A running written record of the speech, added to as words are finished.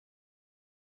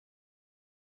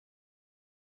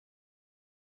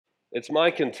It's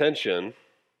my contention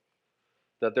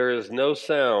that there is no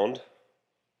sound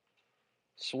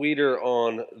sweeter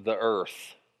on the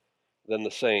earth than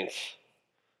the saints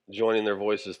joining their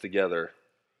voices together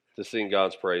to sing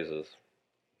God's praises.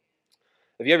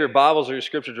 If you have your Bibles or your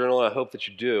scripture journal, I hope that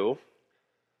you do,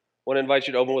 I want to invite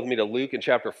you to open with me to Luke in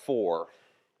chapter 4.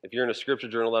 If you're in a scripture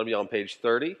journal, that'll be on page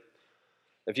 30.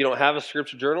 If you don't have a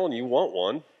scripture journal and you want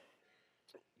one,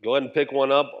 go ahead and pick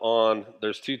one up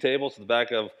there's two tables at the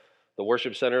back of the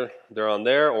worship center. They're on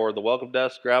there, or the welcome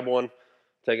desk. Grab one,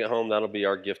 take it home. That'll be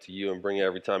our gift to you, and bring it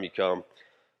every time you come.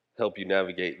 Help you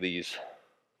navigate these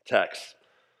texts.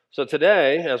 So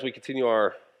today, as we continue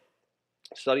our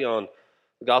study on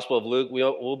the Gospel of Luke,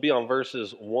 we'll be on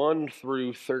verses 1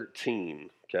 through 13,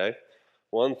 okay?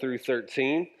 1 through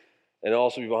 13, and it'll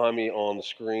also be behind me on the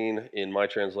screen in my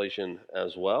translation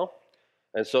as well.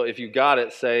 And so if you got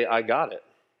it, say, I got it.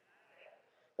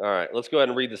 All right, let's go ahead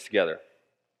and read this together.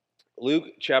 Luke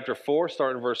chapter 4,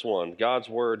 starting in verse 1. God's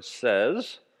word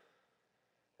says,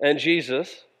 "And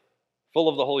Jesus, full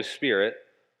of the Holy Spirit,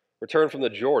 returned from the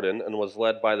Jordan and was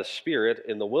led by the Spirit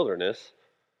in the wilderness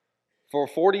for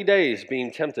 40 days,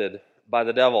 being tempted by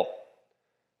the devil.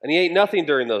 And he ate nothing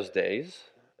during those days,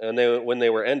 and when they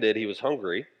were ended, he was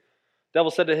hungry. The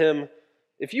devil said to him,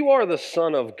 'If you are the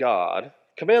Son of God,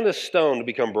 command this stone to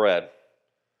become bread.'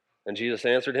 And Jesus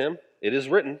answered him, 'It is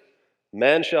written,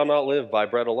 man shall not live by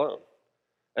bread alone.'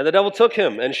 And the devil took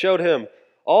him and showed him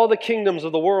all the kingdoms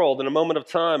of the world in a moment of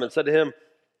time, and said to him,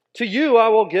 'To you I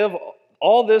will give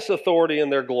all this authority and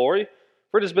their glory,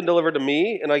 for it has been delivered to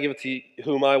me, and I give it to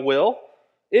whom I will.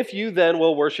 If you then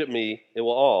will worship me, it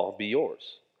will all be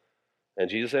yours.' And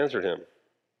Jesus answered him,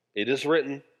 'It is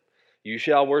written, you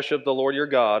shall worship the Lord your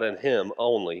God, and him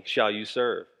only shall you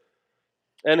serve.'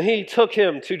 And he took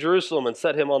him to Jerusalem and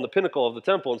set him on the pinnacle of the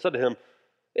temple and said to him,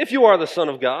 'If you are the Son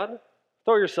of God,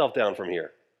 throw yourself down from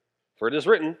here. For it is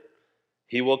written,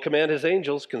 he will command his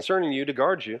angels concerning you to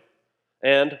guard you,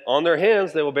 and on their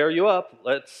hands they will bear you up,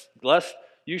 lest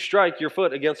you strike your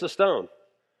foot against a stone.'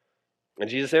 And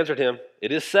Jesus answered him,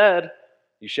 'It is said,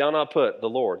 you shall not put the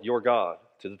Lord your God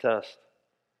to the test.'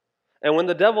 And when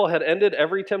the devil had ended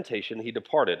every temptation, he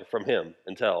departed from him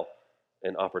until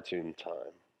an opportune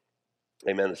time."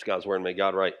 Amen. This is God's word, and may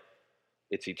God write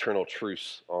its eternal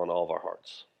truths on all of our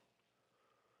hearts.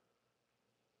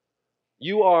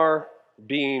 You are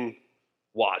being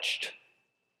watched,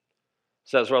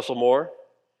 says Russell Moore.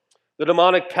 The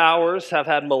demonic powers have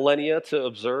had millennia to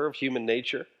observe human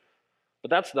nature, but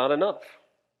that's not enough.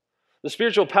 The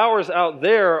spiritual powers out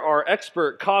there are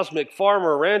expert cosmic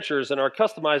farmer ranchers and are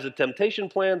customized a temptation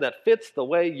plan that fits the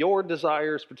way your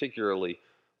desires particularly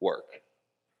work.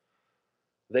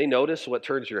 They notice what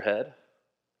turns your head,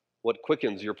 what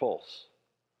quickens your pulse.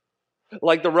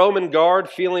 Like the Roman guard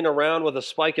feeling around with a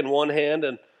spike in one hand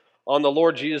and on the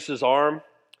Lord Jesus' arm,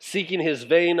 seeking his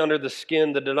vein under the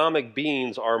skin, the demonic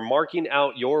beings are marking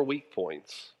out your weak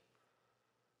points,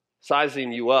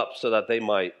 sizing you up so that they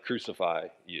might crucify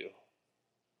you.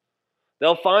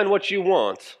 They'll find what you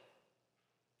want,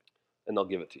 and they'll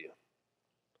give it to you.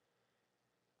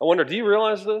 I wonder, do you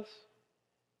realize this?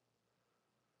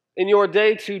 In your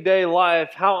day-to-day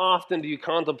life, how often do you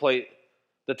contemplate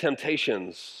the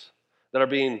temptations that are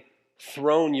being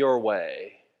thrown your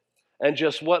way and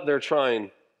just what they're trying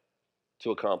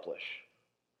to accomplish?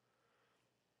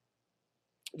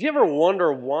 Do you ever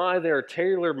wonder why they're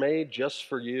tailor-made just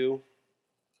for you?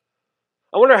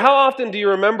 I wonder, how often do you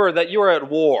remember that you are at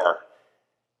war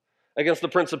against the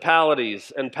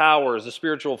principalities and powers, the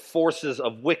spiritual forces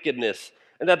of wickedness,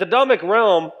 and that the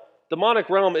demonic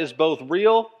realm is both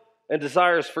real and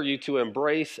desires for you to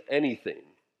embrace anything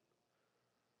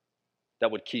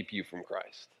that would keep you from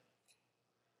Christ?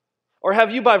 Or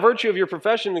have you, by virtue of your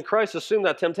profession in Christ, assumed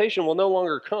that temptation will no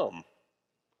longer come?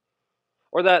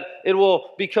 Or that it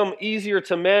will become easier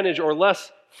to manage or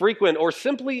less frequent or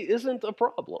simply isn't a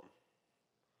problem?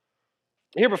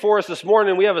 Here before us this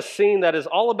morning, we have a scene that is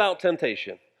all about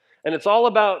temptation. And it's all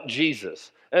about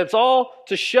Jesus. And it's all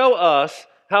to show us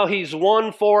how he's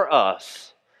won for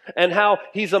us. And how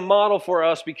he's a model for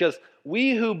us, because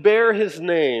we who bear his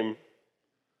name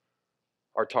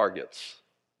are targets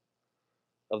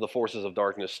of the forces of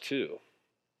darkness too.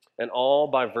 And all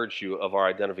by virtue of our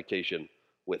identification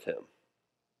with him.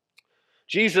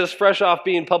 Jesus, fresh off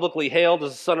being publicly hailed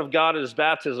as the Son of God at his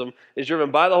baptism, is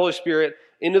driven by the Holy Spirit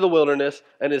into the wilderness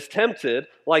and is tempted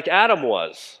like Adam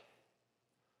was.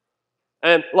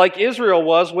 And like Israel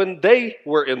was when they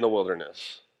were in the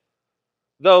wilderness.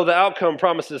 Though the outcome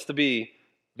promises to be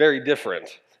very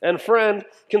different. And friend,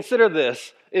 consider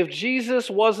this. If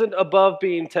Jesus wasn't above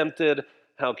being tempted,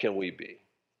 how can we be?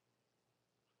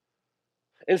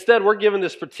 Instead, we're given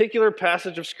this particular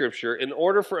passage of Scripture in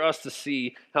order for us to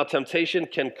see how temptation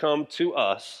can come to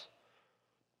us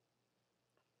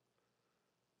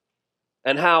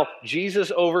and how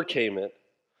Jesus overcame it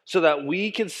so that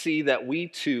we can see that we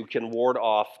too can ward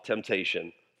off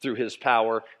temptation through his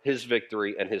power, his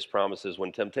victory, and his promises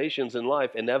when temptations in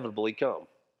life inevitably come.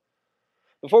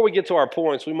 Before we get to our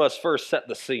points, we must first set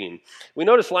the scene. We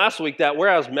noticed last week that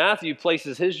whereas Matthew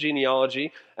places his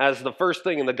genealogy as the first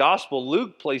thing in the gospel,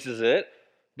 Luke places it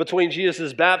between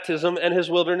Jesus' baptism and his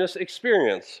wilderness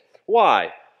experience.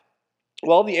 Why?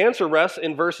 Well, the answer rests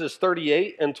in verses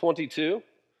 38 and 22.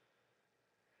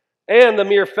 And the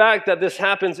mere fact that this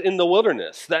happens in the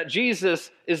wilderness, that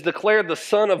Jesus is declared the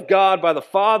Son of God by the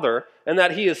Father, and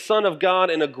that he is Son of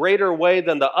God in a greater way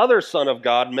than the other Son of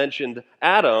God mentioned,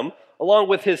 Adam, along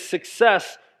with his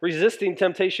success resisting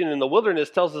temptation in the wilderness,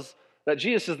 tells us that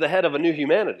Jesus is the head of a new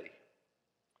humanity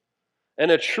and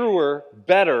a truer,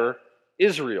 better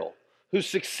Israel who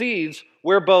succeeds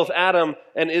where both Adam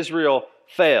and Israel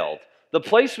failed. The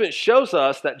placement shows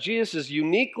us that Jesus is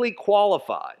uniquely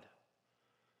qualified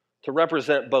to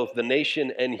represent both the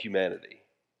nation and humanity.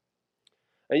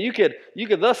 And you could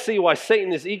thus see why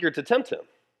Satan is eager to tempt him.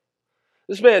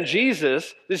 This man,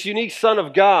 Jesus, this unique Son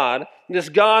of God, this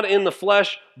God in the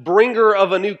flesh, bringer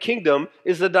of a new kingdom,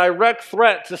 is a direct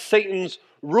threat to Satan's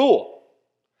rule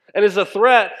and is a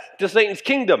threat to Satan's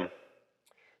kingdom.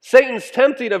 Satan's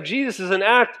tempting of Jesus is an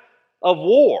act of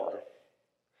war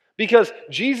because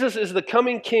Jesus is the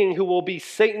coming king who will be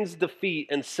Satan's defeat,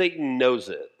 and Satan knows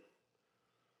it.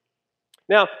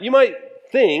 Now, you might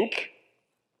think,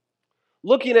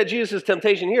 looking at Jesus'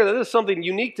 temptation here, that this is something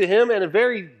unique to him and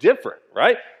very different,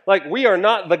 right? Like, we are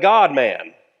not the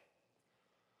God-man.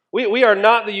 We are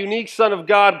not the unique Son of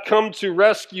God come to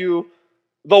rescue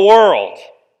the world.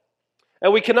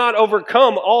 And we cannot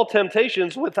overcome all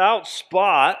temptations without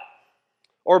spot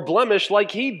or blemish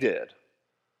like he did.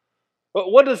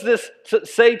 But what does this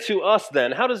say to us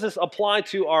then? How does this apply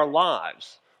to our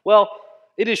lives? Well,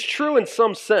 it is true in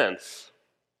some sense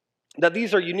that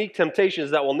these are unique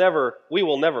temptations that we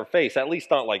will never face, at least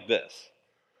not like this.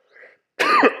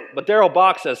 But Darrell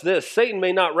Bock says this: Satan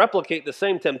may not replicate the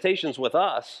same temptations with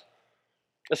us,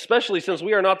 especially since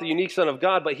we are not the unique Son of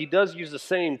God, but he does use the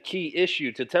same key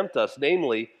issue to tempt us,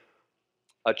 namely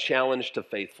a challenge to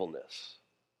faithfulness.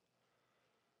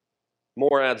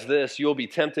 Moore adds this: you'll be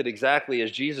tempted exactly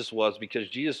as Jesus was, because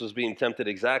Jesus was being tempted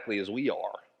exactly as we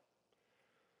are.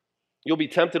 You'll be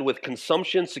tempted with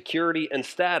consumption, security, and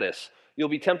status. You'll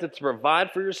be tempted to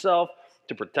provide for yourself,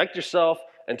 to protect yourself,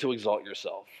 and to exalt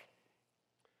yourself.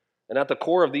 And at the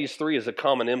core of these three is a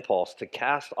common impulse to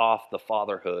cast off the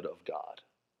fatherhood of God.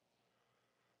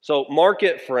 So mark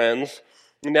it, friends.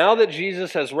 Now that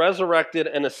Jesus has resurrected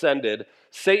and ascended,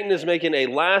 Satan is making a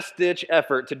last-ditch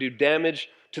effort to do damage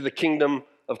to the kingdom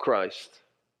of Christ,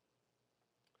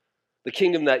 the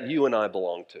kingdom that you and I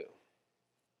belong to.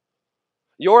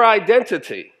 Your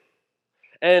identity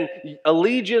and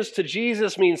allegiance to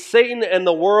Jesus means Satan and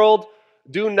the world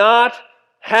do not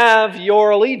have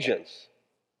your allegiance.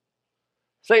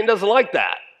 Satan doesn't like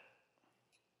that.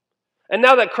 And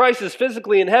now that Christ is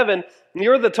physically in heaven,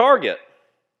 you're the target.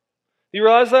 You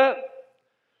realize that?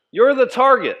 You're the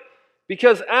target.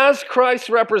 Because as Christ's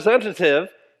representative,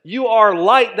 you are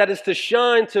light that is to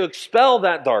shine to expel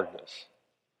that darkness.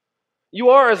 You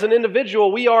are, as an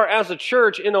individual, we are as a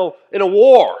church in a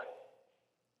war.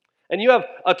 And you have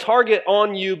a target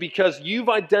on you because you've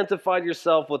identified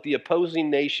yourself with the opposing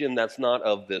nation that's not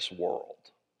of this world.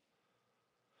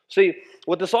 See,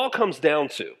 what this all comes down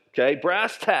to, okay,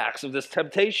 brass tacks of this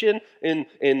temptation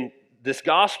in this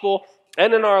gospel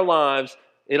and in our lives,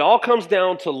 it all comes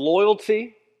down to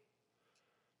loyalty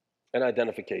and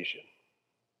identification.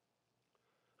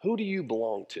 Who do you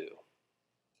belong to?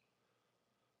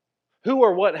 Who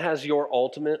or what has your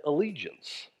ultimate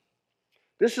allegiance?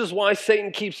 This is why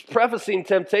Satan keeps prefacing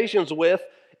temptations with,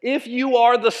 if you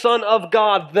are the Son of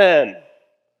God, then.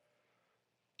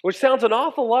 Which sounds an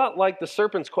awful lot like the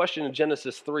serpent's question in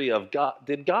Genesis 3 of God.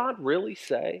 Did God really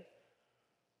say?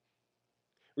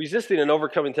 Resisting and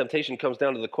overcoming temptation comes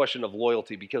down to the question of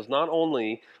loyalty, because not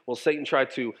only will Satan try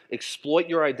to exploit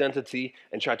your identity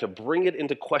and try to bring it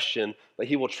into question, but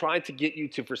he will try to get you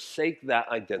to forsake that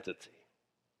identity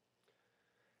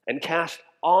and cast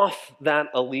off that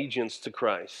allegiance to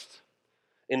Christ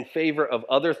in favor of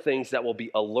other things that will be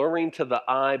alluring to the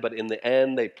eye, but in the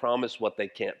end, they promise what they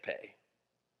can't pay.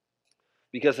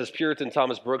 Because as Puritan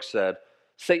Thomas Brooks said,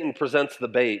 Satan presents the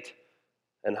bait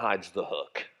and hides the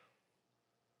hook.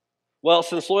 Well,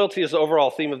 since loyalty is the overall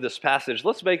theme of this passage,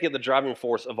 let's make it the driving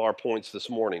force of our points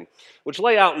this morning, which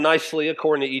lay out nicely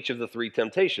according to each of the three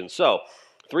temptations. So,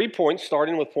 3 points,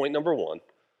 starting with point number 1.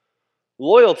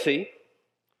 Loyalty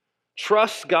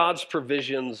trusts God's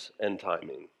provisions and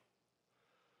timing.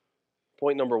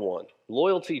 Point number 1.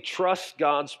 Loyalty trusts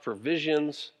God's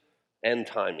provisions and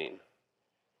timing.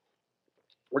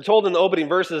 We're told in the opening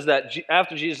verses that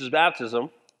after Jesus'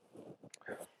 baptism,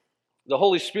 the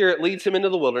Holy Spirit leads him into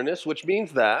the wilderness, which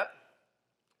means that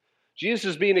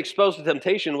Jesus being exposed to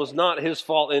temptation was not his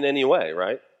fault in any way,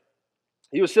 right?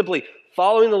 He was simply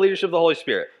following the leadership of the Holy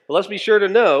Spirit. But let's be sure to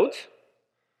note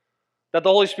that the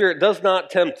Holy Spirit does not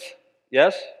tempt,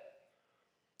 yes?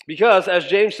 Because, as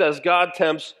James says, God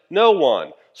tempts no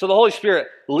one. So the Holy Spirit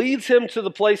leads him to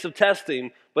the place of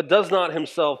testing, but does not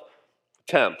himself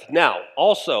tempt. Now,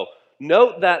 also,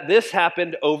 note that this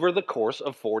happened over the course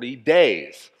of 40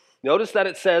 days. Notice that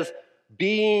it says,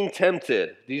 being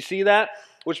tempted. Do you see that?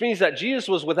 Which means that Jesus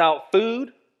was without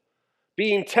food,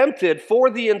 being tempted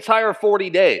for the entire 40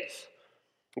 days.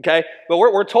 Okay? But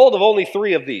we're told of only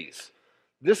 3 of these.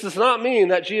 This does not mean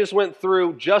that Jesus went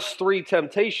through just 3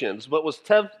 temptations, but was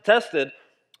tested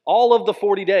all of the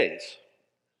 40 days.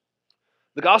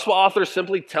 The gospel authors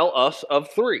simply tell us of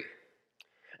 3.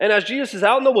 And as Jesus is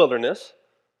out in the wilderness,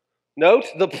 note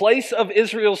the place of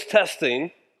Israel's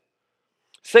testing,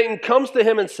 Satan comes to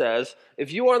him and says,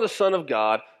 if you are the Son of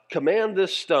God, command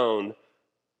this stone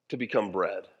to become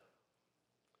bread.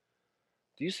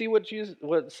 Do you see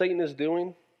what Satan is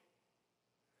doing?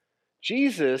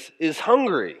 Jesus is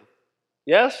hungry.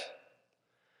 Yes?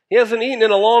 He hasn't eaten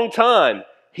in a long time.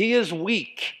 He is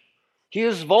weak. He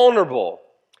is vulnerable.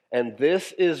 And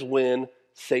this is when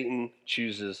Satan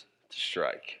chooses to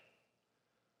strike.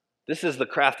 This is the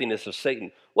craftiness of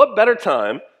Satan. What better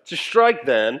time to strike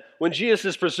then when Jesus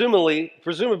is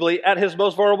presumably at his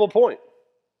most vulnerable point?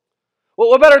 Well,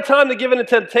 what better time to give in to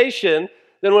temptation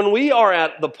than when we are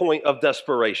at the point of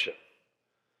desperation?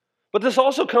 But this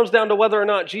also comes down to whether or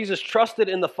not Jesus trusted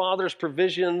in the Father's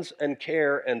provisions and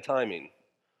care and timing.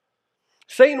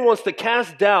 Satan wants to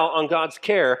cast doubt on God's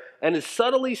care and is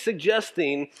subtly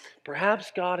suggesting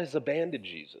perhaps God has abandoned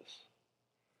Jesus.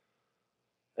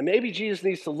 And maybe Jesus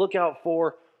needs to look out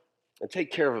for and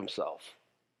take care of himself.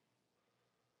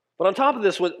 But on top of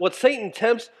this, what Satan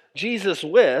tempts Jesus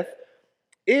with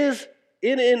is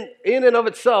in and of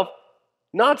itself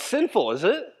not sinful, is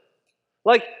it?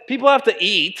 Like, people have to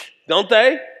eat, don't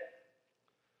they?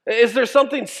 Is there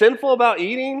something sinful about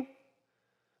eating?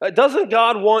 Doesn't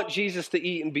God want Jesus to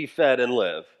eat and be fed and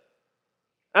live?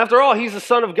 After all, he's the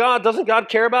Son of God. Doesn't God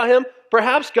care about him?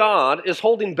 Perhaps God is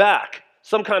holding back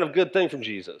some kind of good thing from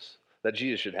Jesus that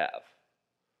Jesus should have.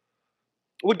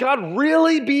 Would God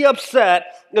really be upset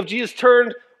if Jesus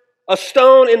turned a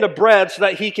stone into bread so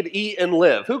that he could eat and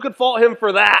live? Who could fault him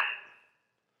for that?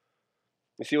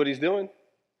 You see what he's doing?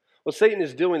 What Satan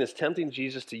is doing is tempting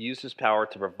Jesus to use his power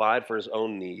to provide for his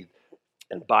own need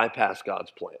and bypass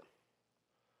God's plan.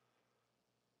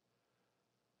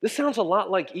 This sounds a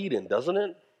lot like Eden, doesn't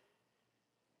it?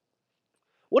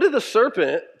 What did the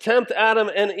serpent tempt Adam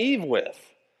and Eve with?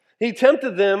 He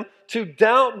tempted them to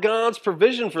doubt God's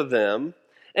provision for them,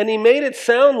 and he made it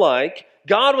sound like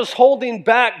God was holding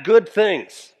back good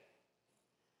things,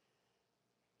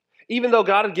 even though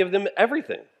God had given them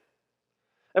everything.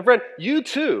 And friend, you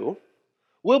too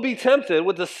will be tempted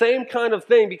with the same kind of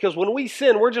thing, because when we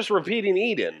sin, we're just repeating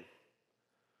Eden.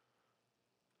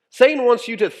 Satan wants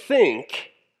you to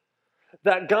think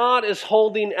that God is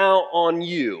holding out on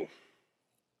you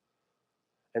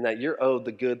and that you're owed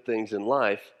the good things in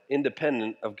life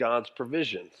independent of God's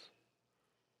provisions.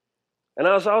 And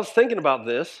as I was thinking about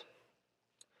this,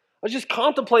 I was just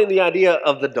contemplating the idea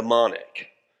of the demonic,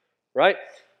 right?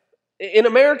 In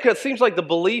America, it seems like the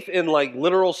belief in like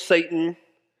literal Satan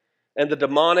and the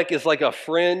demonic is like a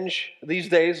fringe these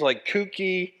days, like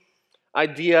kooky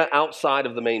idea outside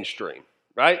of the mainstream,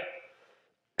 right?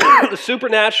 The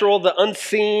supernatural, the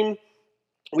unseen,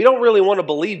 we don't really want to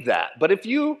believe that. But if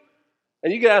you,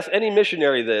 and you can ask any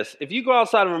missionary this, if you go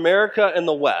outside of America and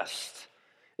the West,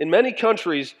 in many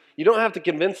countries, you don't have to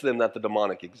convince them that the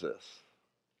demonic exists.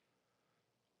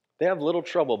 They have little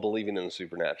trouble believing in the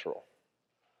supernatural.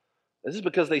 This is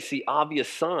because they see obvious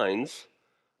signs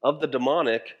of the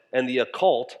demonic and the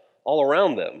occult all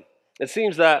around them. It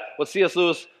seems that what C.S.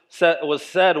 Lewis said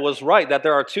was right, that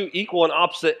there are 2 equal and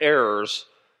opposite errors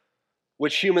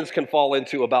which humans can fall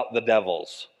into about the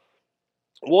devils.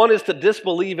 One is to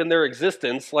disbelieve in their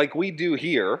existence like we do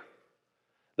here.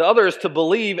 The other is to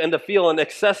believe and to feel an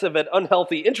excessive and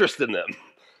unhealthy interest in them,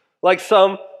 like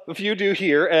a few do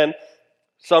here, and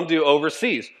Some do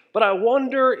overseas. But I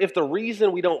wonder if the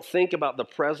reason we don't think about the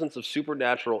presence of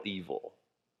supernatural evil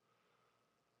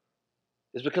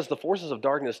is because the forces of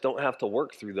darkness don't have to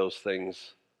work through those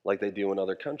things like they do in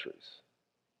other countries.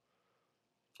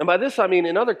 And by this I mean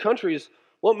in other countries,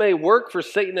 what may work for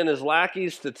Satan and his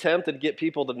lackeys to tempt and get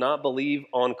people to not believe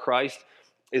on Christ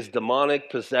is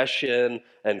demonic possession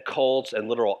and cults and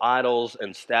literal idols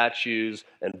and statues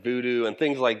and voodoo and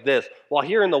things like this. While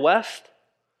here in the West,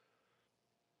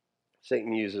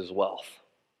 Satan uses wealth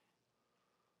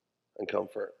and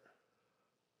comfort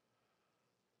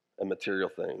and material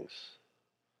things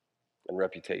and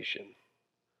reputation.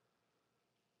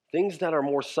 Things that are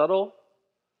more subtle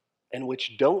and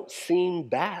which don't seem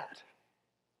bad.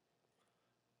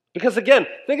 Because again,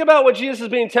 think about what Jesus is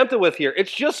being tempted with here.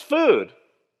 It's just food.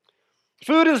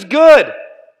 Food is good.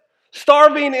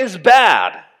 Starving is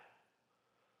bad.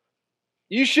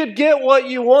 You should get what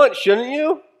you want, shouldn't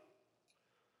you?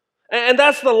 And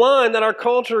that's the line that our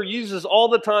culture uses all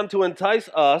the time to entice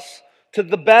us to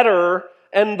the better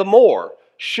and the more.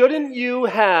 Shouldn't you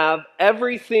have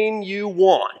everything you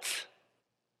want?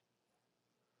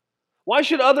 Why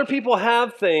should other people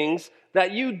have things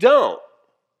that you don't?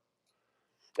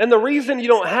 And the reason you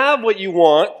don't have what you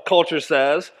want, culture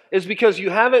says, is because you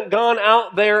haven't gone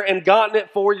out there and gotten it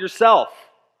for yourself.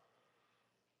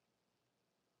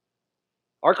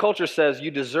 Our culture says you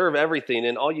deserve everything,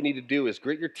 and all you need to do is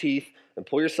grit your teeth and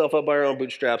pull yourself up by your own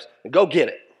bootstraps and go get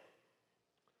it.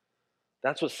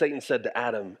 That's what Satan said to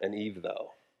Adam and Eve,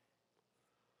 though.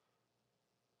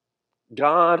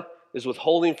 God is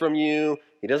withholding from you.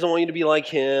 He doesn't want you to be like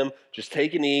him. Just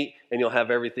take and eat, and you'll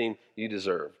have everything you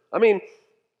deserve. I mean,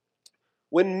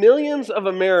 when millions of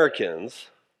Americans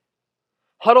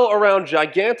huddle around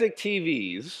gigantic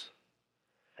TVs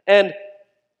and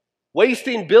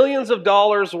wasting billions of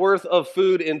dollars worth of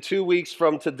food in 2 weeks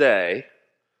from today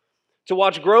to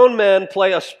watch grown men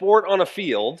play a sport on a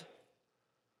field,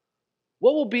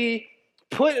 what will be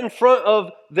put in front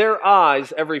of their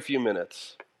eyes every few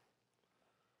minutes?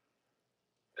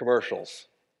 Commercials.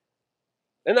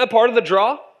 Isn't that part of the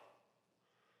draw?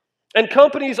 And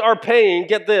companies are paying,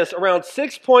 get this, around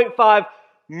 $6.5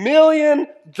 million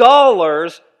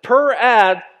per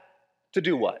ad to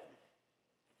do what?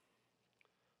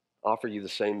 Offer you the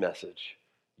same message.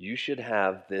 You should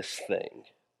have this thing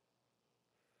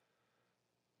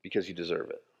because you deserve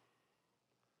it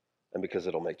and because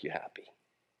it'll make you happy.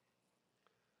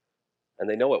 And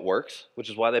they know it works, which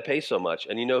is why they pay so much.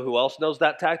 And you know who else knows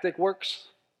that tactic works?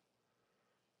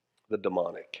 The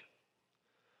demonic.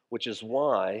 Which is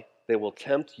why they will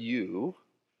tempt you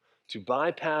to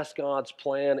bypass God's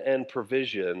plan and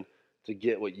provision to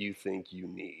get what you think you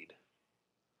need.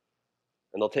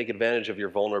 And they'll take advantage of your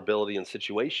vulnerability and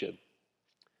situation.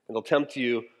 And they'll tempt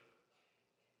you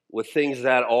with things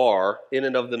that are, in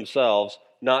and of themselves,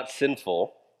 not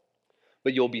sinful,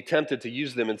 but you'll be tempted to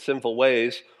use them in sinful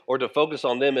ways or to focus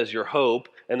on them as your hope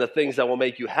and the things that will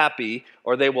make you happy,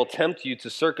 or they will tempt you to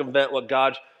circumvent what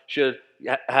God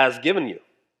has given you.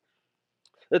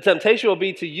 The temptation will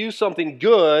be to use something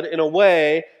good in a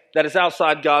way that is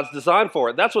outside God's design for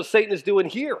it. That's what Satan is doing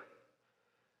here.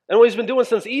 And what he's been doing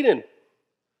since Eden.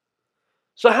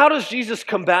 So how does Jesus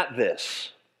combat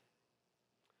this?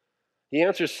 He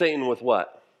answers Satan with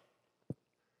what?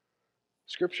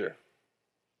 Scripture.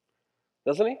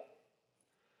 Doesn't he?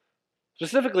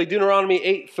 Specifically, Deuteronomy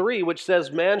 8:3, which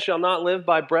says, "Man shall not live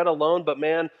by bread alone, but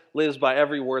man lives by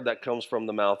every word that comes from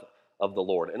the mouth of the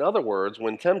Lord." In other words,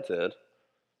 when tempted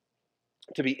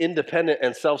to be independent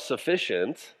and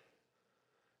self-sufficient,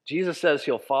 Jesus says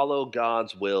he'll follow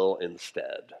God's will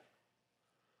instead.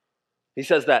 He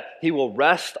says that he will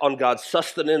rest on God's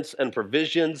sustenance and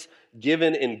provisions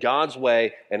given in God's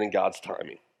way and in God's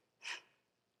timing.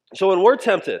 So when we're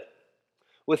tempted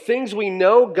with things we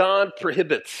know God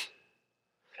prohibits,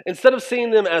 instead of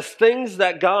seeing them as things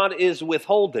that God is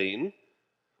withholding,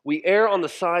 we err on the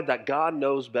side that God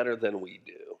knows better than we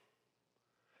do,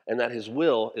 and that his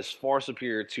will is far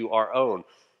superior to our own.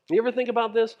 You ever think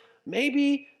about this?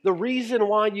 Maybe the reason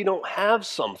why you don't have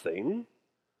something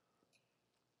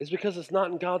is because it's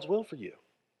not in God's will for you.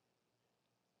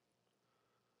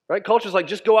 Right? Culture's like,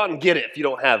 just go out and get it if you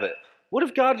don't have it. What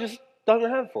if God just doesn't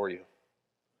have it for you?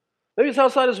 Maybe it's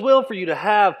outside his will for you to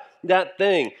have that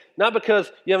thing. Not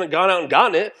because you haven't gone out and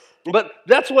gotten it, but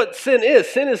that's what sin is.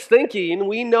 Sin is thinking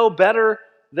we know better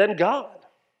than God.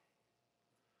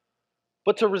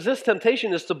 But to resist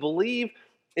temptation is to believe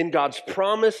in God's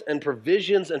promise and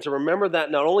provisions and to remember that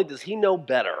not only does he know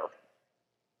better,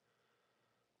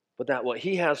 but that what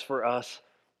he has for us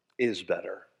is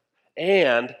better.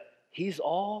 And he's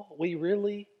all we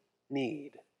really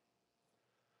need.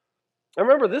 And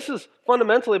remember, this is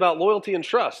fundamentally about loyalty and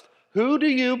trust. Who do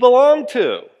you belong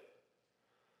to?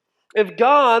 If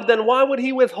God, then why would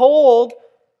he withhold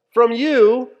from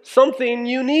you something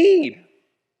you need?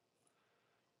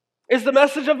 Is the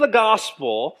message of the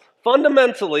gospel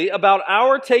fundamentally about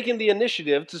our taking the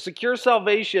initiative to secure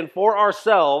salvation for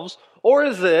ourselves, or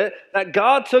is it that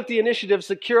God took the initiative to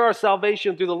secure our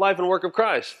salvation through the life and work of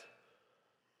Christ?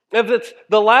 If it's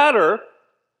the latter,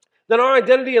 then our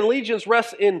identity and allegiance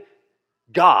rests in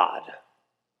God,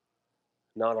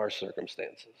 not our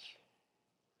circumstances,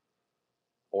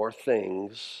 or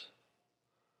things,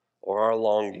 or our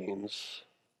longings,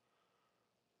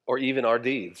 or even our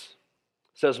deeds.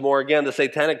 It says more again, the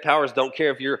satanic powers don't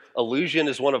care if your illusion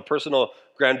is one of personal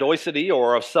grandiosity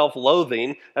or of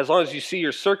self-loathing, as long as you see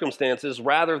your circumstances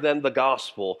rather than the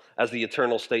gospel as the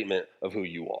eternal statement of who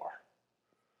you are.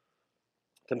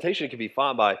 Temptation can be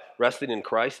fought by resting in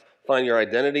Christ, finding your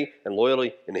identity and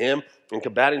loyalty in him, and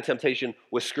combating temptation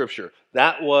with Scripture.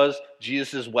 That was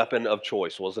Jesus' weapon of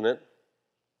choice, wasn't it?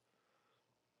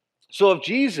 So if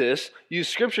Jesus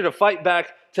used Scripture to fight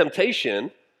back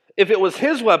temptation, if it was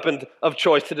his weapon of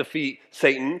choice to defeat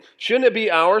Satan, shouldn't it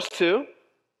be ours too?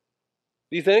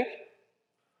 Do you think?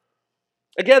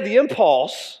 Again, the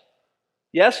impulse,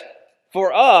 yes,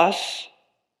 for us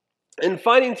in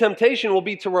fighting temptation will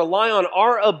be to rely on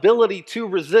our ability to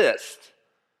resist,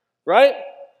 right?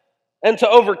 And to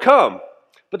overcome.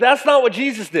 But that's not what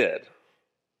Jesus did.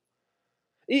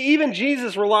 Even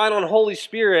Jesus relied on Holy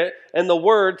Spirit and the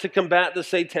Word to combat the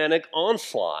satanic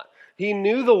onslaught. He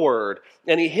knew the Word,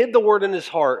 and he hid the Word in his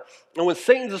heart. And when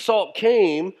Satan's assault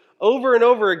came, over and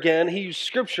over again, he used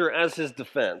Scripture as his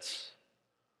defense.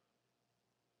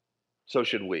 So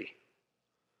should we.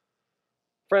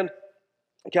 Friend,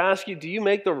 can I ask you, do you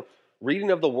make the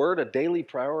reading of the Word a daily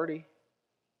priority?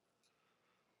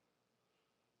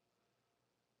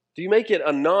 Do you make it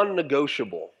a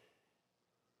non-negotiable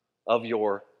of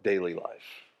your daily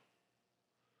life?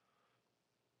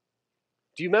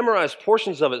 Do you memorize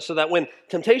portions of it so that when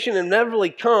temptation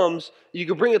inevitably comes, you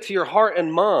can bring it to your heart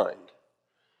and mind,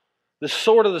 the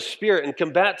sword of the Spirit, and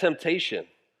combat temptation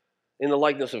in the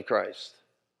likeness of Christ?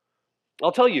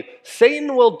 I'll tell you,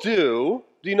 Satan will do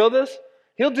you know this?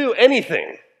 He'll do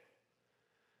anything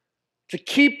to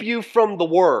keep you from the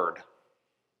Word.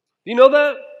 Do you know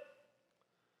that?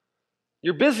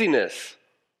 Your busyness,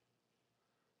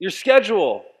 your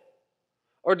schedule,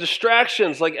 or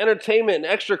distractions like entertainment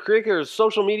and extracurriculars,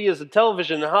 social medias and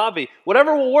television and hobby,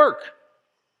 whatever will work.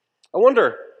 I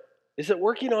wonder, is it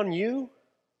working on you?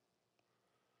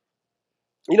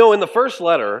 You know, in the first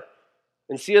letter,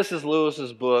 in C.S.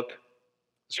 Lewis's book,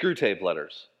 Screwtape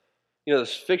Letters, you know,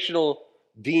 this fictional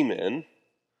demon,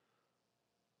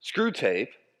 Screwtape,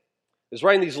 is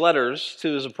writing these letters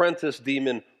to his apprentice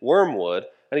demon, Wormwood,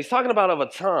 and he's talking about of a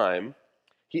time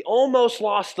he almost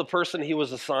lost the person he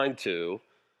was assigned to,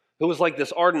 who was like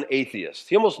this ardent atheist.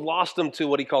 He almost lost him to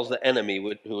what he calls the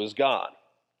enemy, who is God.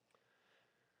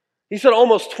 He said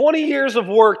almost 20 years of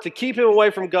work to keep him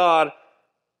away from God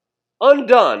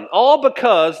undone, all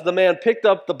because the man picked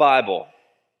up the Bible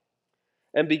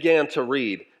and began to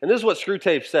read. And this is what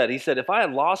Screwtape said. He said, if I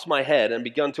had lost my head and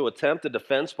begun to attempt a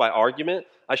defense by argument,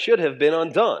 I should have been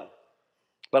undone.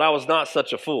 But I was not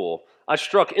such a fool. I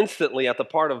struck instantly at the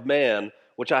part of man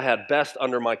which I had best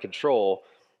under my control,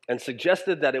 and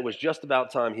suggested that it was just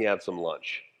about time he had some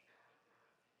lunch.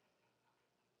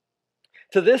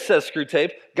 To this, says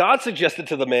Screwtape, God suggested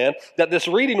to the man that this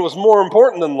reading was more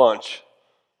important than lunch.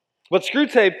 But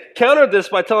Screwtape countered this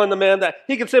by telling the man that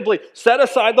he could simply set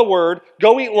aside the Word,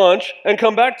 go eat lunch, and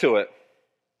come back to it.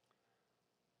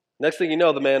 Next thing you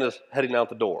know, the man is heading out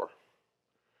the door.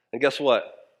 And guess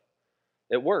what?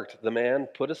 It worked. The man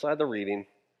put aside the reading,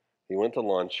 he went to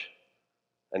lunch,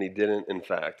 and he didn't, in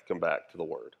fact, come back to the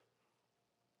Word.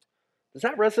 Does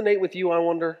that resonate with you, I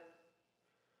wonder?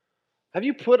 Have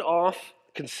you put off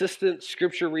consistent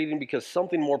Scripture reading because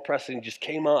something more pressing just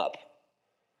came up?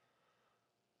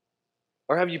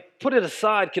 Or have you put it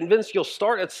aside, convinced you'll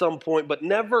start at some point, but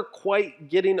never quite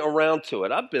getting around to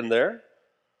it? I've been there.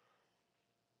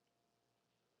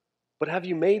 But have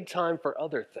you made time for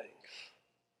other things?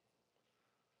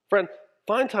 Friend,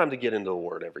 find time to get into the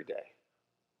Word every day.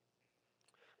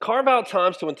 Carve out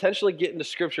times to intentionally get into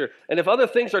Scripture. And if other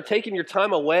things are taking your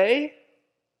time away,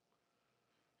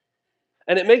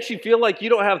 and it makes you feel like you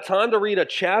don't have time to read a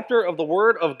chapter of the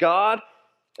Word of God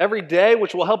every day,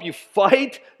 which will help you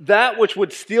fight that which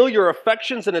would steal your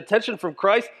affections and attention from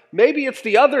Christ, maybe it's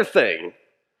the other thing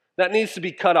that needs to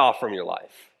be cut off from your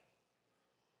life.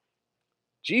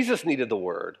 Jesus needed the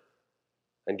Word,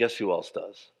 and guess who else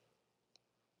does?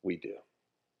 We do.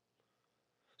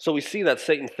 So we see that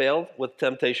Satan failed with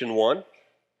temptation 1.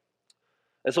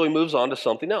 And so he moves on to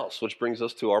something else, which brings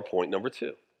us to our point number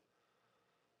 2.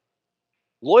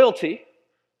 Loyalty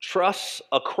trusts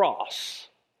a cross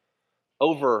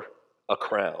over a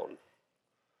crown.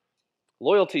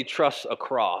 Loyalty trusts a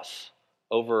cross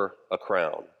over a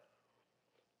crown.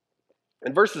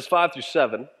 In verses 5 through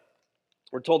 7,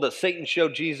 we're told that Satan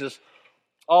showed Jesus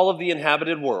all of the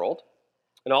inhabited world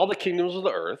and all the kingdoms of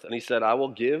the earth, and he said, I will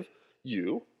give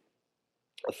you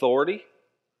authority.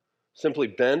 Simply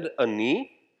bend a knee,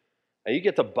 and you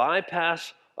get to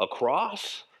bypass a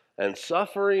cross and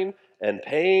suffering and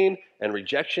pain and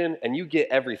rejection, and you get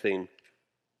everything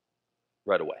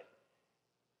right away.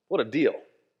 What a deal.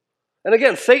 And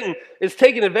again, Satan is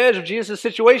taking advantage of Jesus'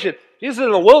 situation. Jesus is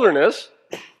in the wilderness.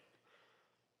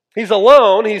 He's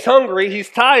alone. He's hungry. He's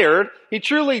tired. He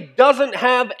truly doesn't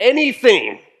have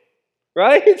anything.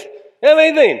 Right? Have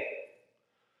anything.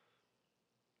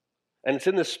 And it's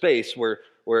in this space where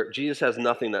Jesus has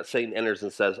nothing that Satan enters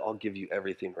and says, I'll give you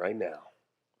everything right now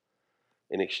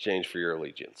in exchange for your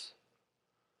allegiance.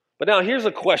 But now here's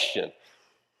a question.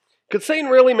 Could Satan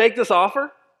really make this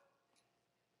offer?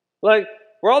 Like,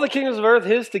 were all the kingdoms of earth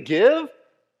his to give?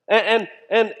 And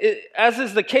as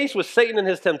is the case with Satan and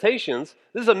his temptations,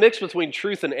 this is a mix between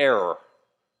truth and error.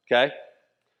 Okay?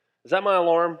 Is that my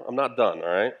alarm? I'm not done, all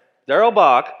right? Darrell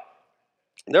Bach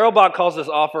calls this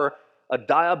offer a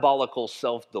diabolical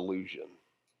self-delusion.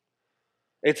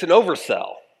 It's an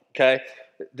oversell, okay?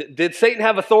 Did Satan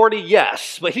have authority?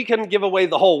 Yes, but he couldn't give away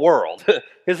the whole world.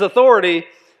 His authority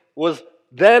was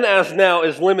then as now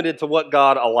is limited to what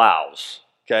God allows,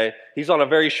 okay? He's on a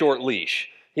very short leash.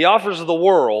 He offers the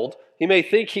world. He may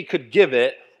think he could give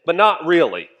it, but not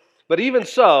really. But even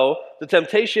so, the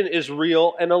temptation is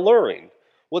real and alluring.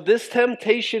 What this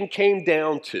temptation came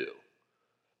down to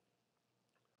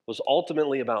was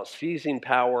ultimately about seizing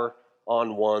power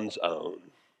on one's own,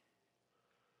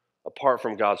 apart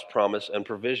from God's promise and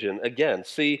provision. Again,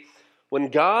 see, when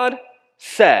God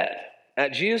said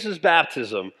at Jesus'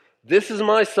 baptism, this is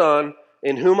my son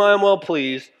in whom I am well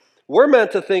pleased, we're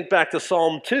meant to think back to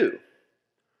Psalm 2,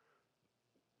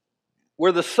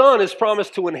 where the son is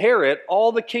promised to inherit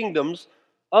all the kingdoms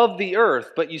of the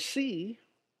earth. But you see,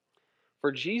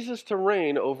 for Jesus to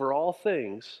reign over all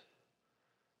things,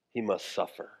 he must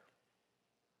suffer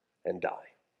and die.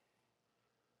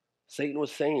 Satan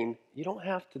was saying, you don't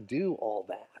have to do all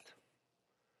that.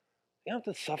 You don't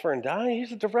have to suffer and die.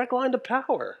 Here's a direct line to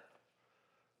power.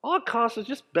 All it costs is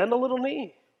just bend a little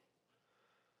knee.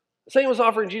 Satan was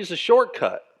offering Jesus a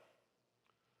shortcut.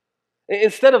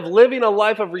 Instead of living a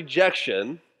life of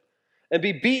rejection and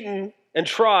be beaten and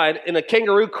tried in a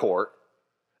kangaroo court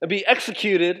and be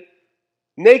executed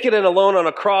naked and alone on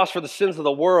a cross for the sins of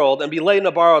the world and be laid in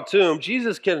a borrowed tomb,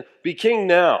 Jesus can be king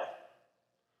now.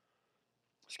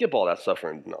 Skip all that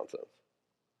suffering nonsense.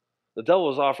 The devil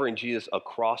was offering Jesus a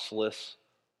crossless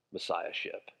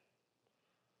messiahship.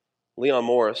 Leon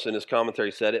Morris, in his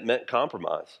commentary, said it meant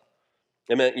compromise.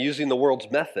 It meant using the world's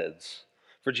methods.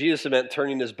 For Jesus, it meant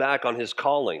turning his back on his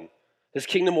calling. His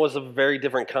kingdom was of a very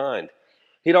different kind.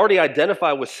 He'd already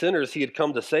identified with sinners he had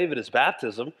come to save at his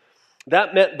baptism.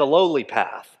 That meant the lowly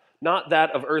path, not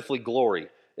that of earthly glory.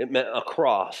 It meant a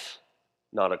cross,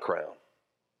 not a crown.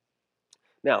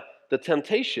 Now, the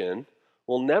temptation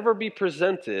will never be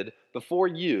presented before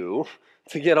you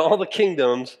to get all the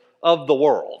kingdoms of the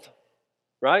world,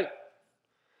 right?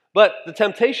 But the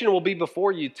temptation will be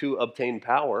before you to obtain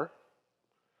power,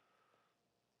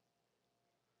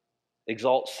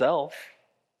 exalt self,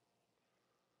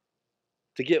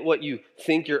 to get what you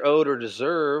think you're owed or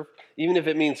deserve, even if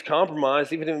it means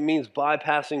compromise, even if it means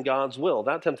bypassing God's will.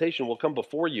 That temptation will come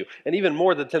before you. And even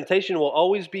more, the temptation will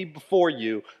always be before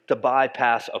you to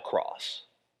bypass a cross,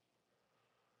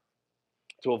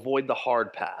 to avoid the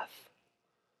hard path,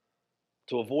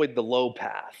 to avoid the low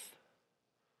path,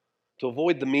 to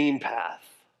avoid the mean path,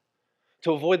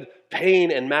 to avoid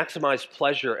pain and maximize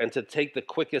pleasure, and to take the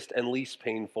quickest and least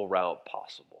painful route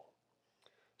possible.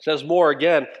 It says more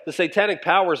again, the satanic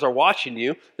powers are watching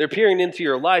you. They're peering into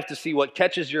your life to see what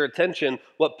catches your attention,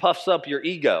 what puffs up your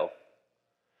ego.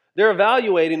 They're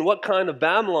evaluating what kind of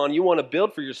Babylon you want to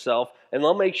build for yourself, and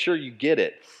they'll make sure you get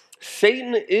it.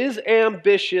 Satan is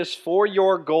ambitious for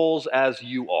your goals as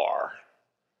you are.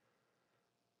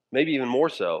 Maybe even more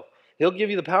so. He'll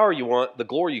give you the power you want, the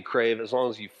glory you crave, as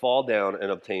long as you fall down and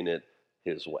obtain it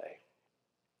his way.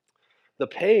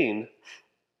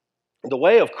 The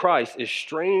way of Christ is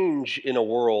strange in a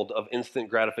world of instant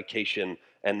gratification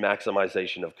and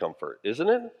maximization of comfort, isn't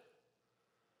it?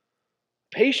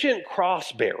 Patient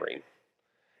cross-bearing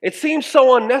It seems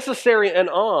so unnecessary and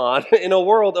odd in a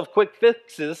world of quick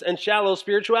fixes and shallow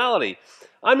spirituality.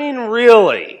 I mean,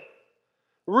 really,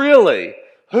 really,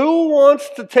 who wants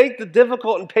to take the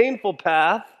difficult and painful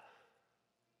path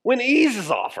when ease is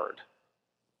offered?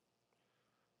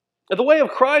 The way of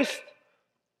Christ,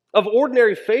 of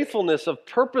ordinary faithfulness, of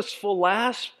purposeful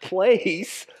last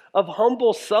place, of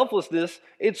humble selflessness,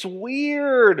 it's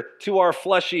weird to our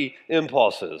fleshy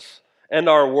impulses and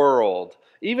our world,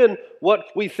 even what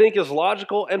we think is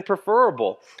logical and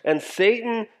preferable. And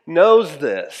Satan knows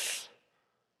this,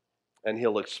 and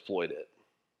he'll exploit it.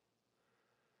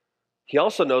 He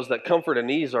also knows that comfort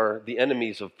and ease are the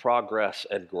enemies of progress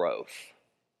and growth.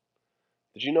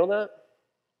 Did you know that?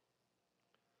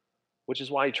 Which is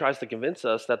why he tries to convince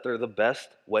us that they're the best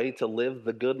way to live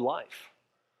the good life.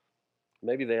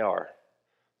 Maybe they are,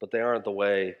 but they aren't the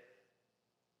way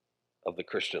of the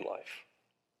Christian life.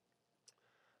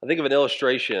 I think of an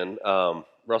illustration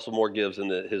Russell Moore gives in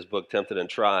his book, Tempted and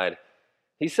Tried.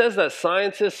 He says that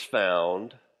scientists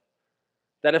found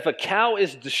that if a cow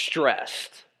is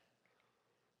distressed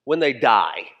when they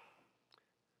die,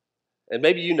 and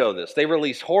maybe you know this, they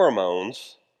release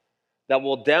hormones that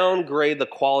will downgrade the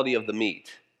quality of the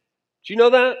meat. Do you know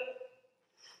that?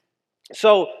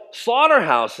 So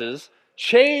slaughterhouses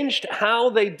changed how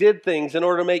they did things in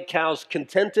order to make cows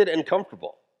contented and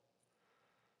comfortable.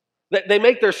 They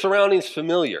make their surroundings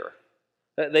familiar.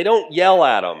 They don't yell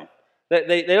at them.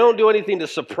 They don't do anything to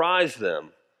surprise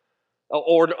them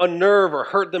or unnerve or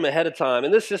hurt them ahead of time.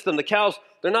 In this system, the cows,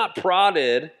 they're not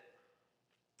prodded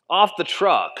off the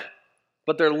truck,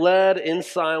 but they're led in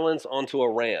silence onto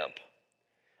a ramp.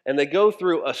 And they go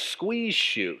through a squeeze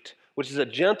chute, which is a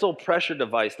gentle pressure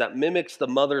device that mimics the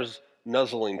mother's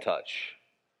nuzzling touch.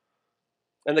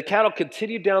 And the cattle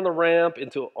continue down the ramp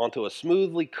onto a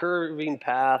smoothly curving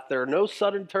path. There are no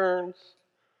sudden turns.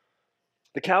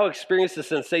 The cow experiences the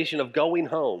sensation of going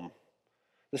home,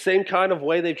 the same kind of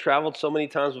way they've traveled so many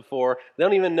times before. They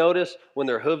don't even notice when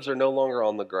their hooves are no longer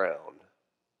on the ground.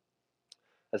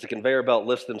 As the conveyor belt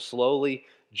lifts them slowly,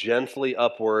 gently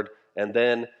upward, and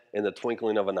then in the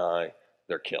twinkling of an eye,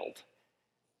 they're killed.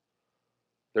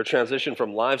 They're transitioned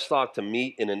from livestock to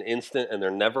meat in an instant, and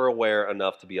they're never aware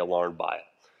enough to be alarmed by it.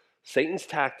 Satan's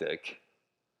tactic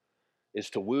is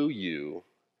to woo you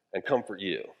and comfort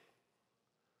you,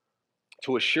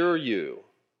 to assure you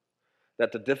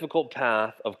that the difficult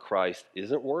path of Christ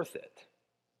isn't worth it,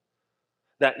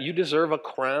 that you deserve a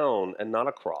crown and not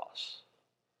a cross.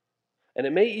 And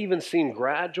it may even seem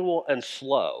gradual and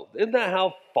slow. Isn't that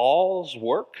how falls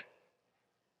work?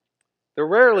 They're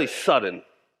rarely sudden.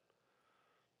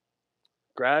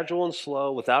 Gradual and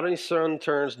slow, without any sudden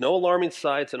turns, no alarming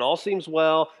sights, and all seems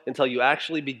well until you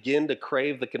actually begin to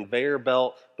crave the conveyor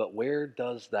belt. But where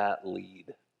does that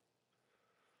lead?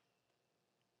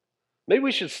 Maybe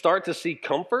we should start to see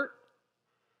comfort.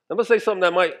 I'm going to say something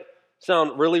that might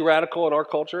sound really radical in our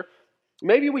culture.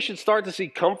 Maybe we should start to see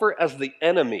comfort as the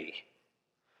enemy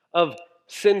of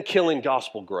sin-killing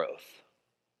gospel growth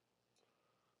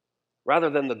rather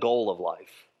than the goal of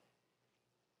life.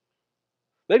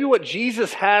 Maybe what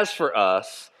Jesus has for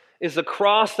us is a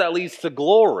cross that leads to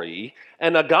glory,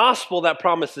 and a gospel that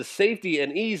promises safety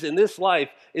and ease in this life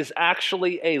is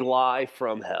actually a lie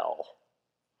from hell.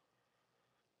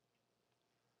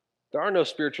 There are no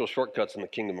spiritual shortcuts in the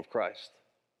kingdom of Christ.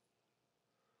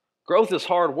 Growth is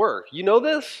hard work. You know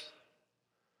this?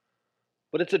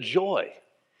 But it's a joy.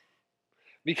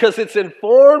 Because it's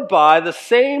informed by the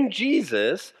same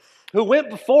Jesus who went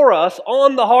before us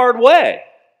on the hard way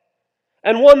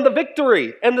and won the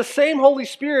victory, and the same Holy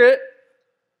Spirit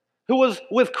who was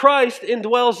with Christ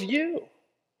indwells you.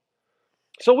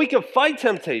 So we can fight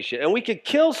temptation, and we can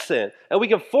kill sin, and we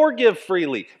can forgive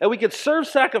freely, and we can serve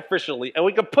sacrificially, and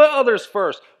we can put others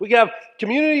first. We can have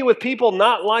community with people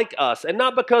not like us, and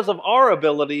not because of our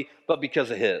ability, but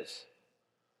because of His.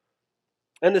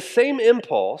 And the same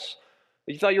impulse,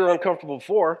 you thought you were uncomfortable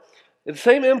before, the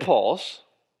same impulse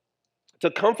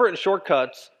to comfort and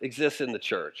shortcuts exists in the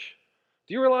church.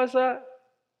 Do you realize that?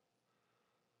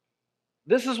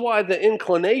 This is why the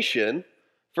inclination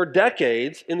for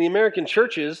decades in the American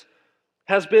churches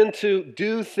has been to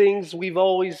do things we've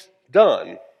always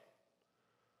done,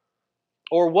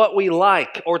 or what we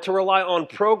like, or to rely on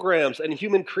programs and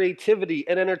human creativity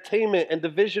and entertainment and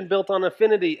division built on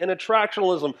affinity and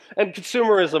attractionalism and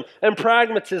consumerism and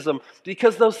pragmatism,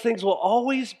 because those things will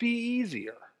always be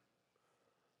easier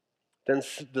than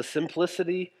the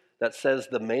simplicity that says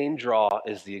the main draw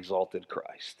is the exalted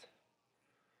Christ.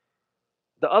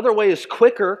 The other way is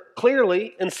quicker,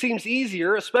 clearly, and seems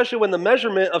easier, especially when the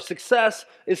measurement of success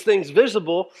is things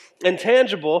visible and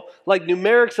tangible, like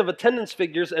numerics of attendance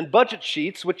figures and budget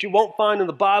sheets, which you won't find in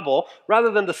the Bible,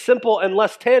 rather than the simple and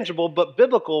less tangible but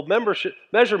biblical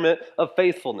measurement of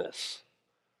faithfulness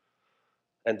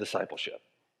and discipleship.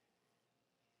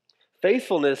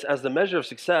 Faithfulness as the measure of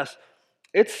success,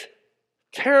 it's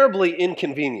terribly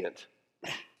inconvenient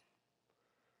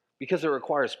because it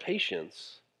requires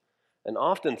patience and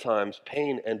oftentimes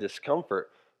pain and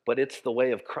discomfort, but it's the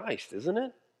way of Christ, isn't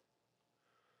it?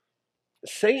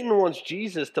 Satan wants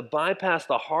Jesus to bypass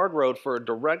the hard road for a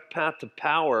direct path to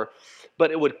power, but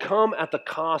it would come at the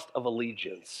cost of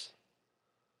allegiance.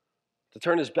 To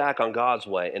turn his back on God's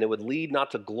way, and it would lead not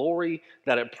to glory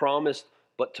that it promised,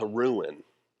 but to ruin.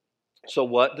 So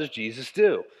what does Jesus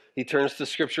do? He turns to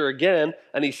Scripture again,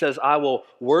 and he says, I will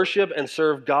worship and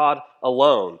serve God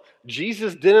alone.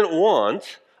 Jesus didn't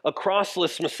want a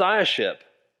crossless messiahship.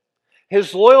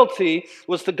 His loyalty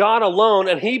was to God alone,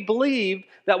 and he believed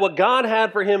that what God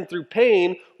had for him through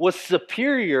pain was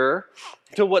superior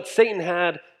to what Satan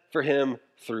had for him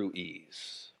through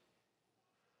ease.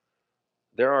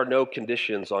 There are no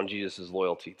conditions on Jesus'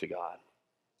 loyalty to God.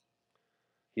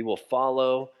 He will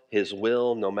follow his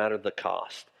will no matter the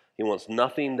cost. He wants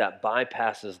nothing that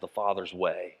bypasses the Father's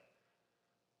way.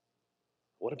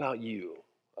 What about you,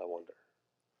 I wonder?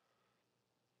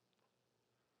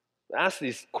 Ask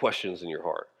these questions in your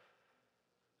heart.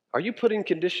 Are you putting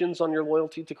conditions on your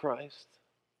loyalty to Christ?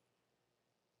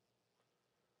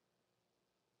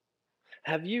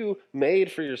 Have you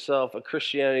made for yourself a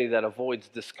Christianity that avoids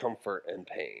discomfort and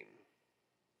pain?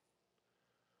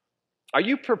 Are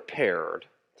you prepared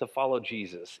to follow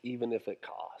Jesus even if it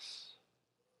costs?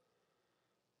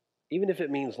 Even if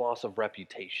it means loss of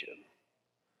reputation,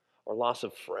 or loss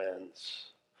of friends,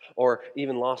 or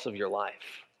even loss of your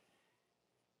life?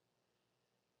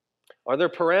 Are there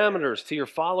parameters to your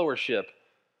followership?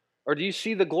 Or do you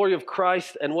see the glory of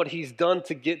Christ and what he's done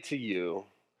to get to you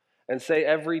and say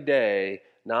every day,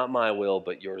 not my will,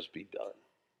 but yours be done,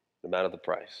 no matter the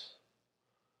price?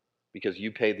 Because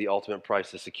you paid the ultimate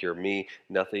price to secure me.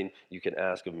 Nothing you can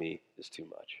ask of me is too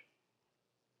much.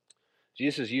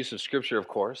 Jesus' use of Scripture, of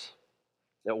course,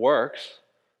 it works.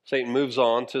 Satan moves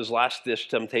on to his last-ditch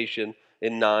temptation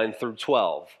in 9 through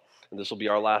 12. And this will be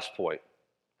our last point.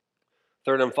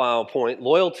 Third and final point,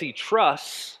 loyalty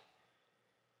trusts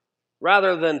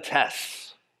rather than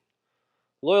tests.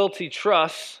 Loyalty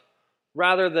trusts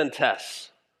rather than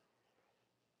tests.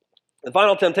 The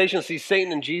final temptation sees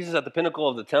Satan and Jesus at the pinnacle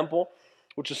of the temple,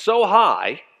 which is so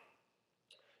high,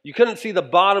 you couldn't see the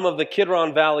bottom of the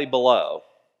Kidron Valley below.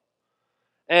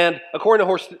 And according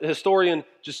to historian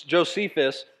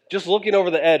Josephus, just looking over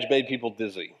the edge made people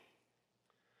dizzy.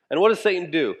 And what does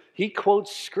Satan do? He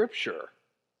quotes Scripture.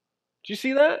 Do you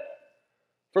see that?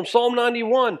 From Psalm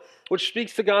 91, which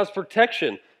speaks to God's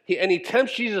protection. He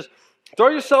tempts Jesus, throw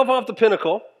yourself off the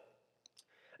pinnacle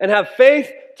and have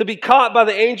faith to be caught by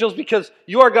the angels because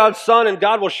you are God's son and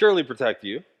God will surely protect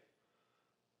you.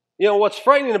 You know, what's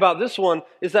frightening about this one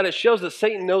is that it shows that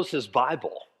Satan knows his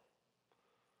Bible.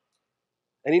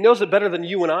 And he knows it better than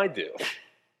you and I do.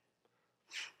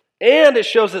 And it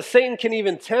shows that Satan can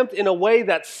even tempt in a way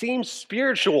that seems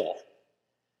spiritual.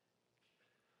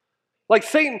 Like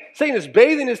Satan is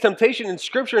bathing his temptation in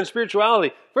Scripture and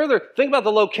spirituality. Further, think about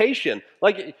the location.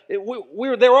 Like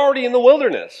they're already in the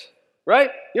wilderness, right?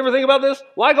 You ever think about this?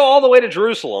 Why go all the way to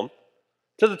Jerusalem,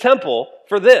 to the temple,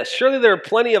 for this? Surely there are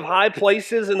plenty of high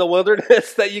places in the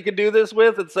wilderness that you could do this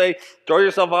with and say, throw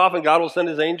yourself off and God will send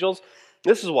his angels.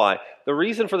 This is why. The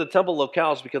reason for the temple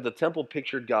locale is because the temple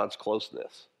pictured God's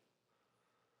closeness.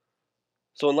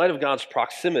 So in light of God's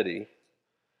proximity,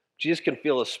 Jesus can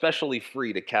feel especially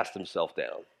free to cast himself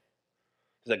down.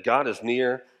 That God is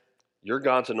near, you're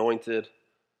God's anointed.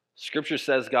 Scripture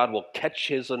says God will catch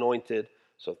his anointed.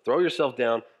 So throw yourself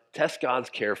down, test God's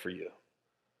care for you.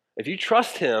 If you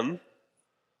trust him,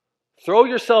 throw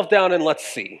yourself down and let's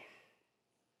see.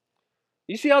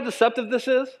 You see how deceptive this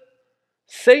is?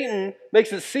 Satan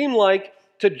makes it seem like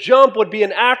to jump would be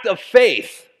an act of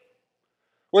faith,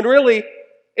 when really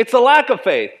it's a lack of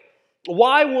faith.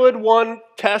 Why would one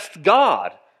test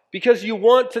God? Because you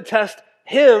want to test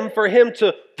him for him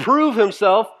to prove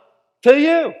himself to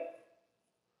you.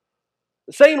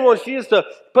 Satan wants you to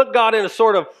put God in a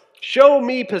sort of show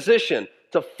me position,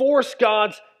 to force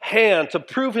God's hand, to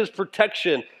prove his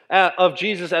protection of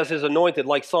Jesus as his anointed,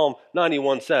 like Psalm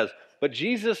 91 says. But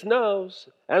Jesus knows,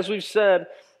 as we've said,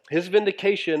 his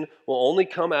vindication will only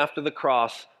come after the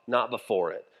cross, not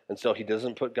before it. And so he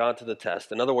doesn't put God to the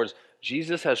test. In other words,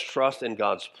 Jesus has trust in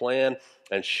God's plan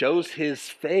and shows his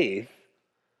faith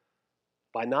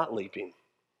by not leaping.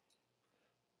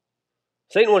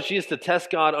 Satan wants Jesus to test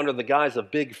God under the guise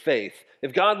of big faith.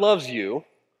 If God loves you,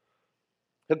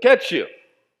 he'll catch you.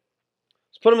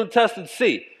 Let's put him to the test and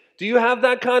see. Do you have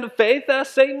that kind of faith?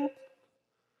 Asked Satan.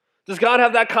 Does God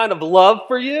have that kind of love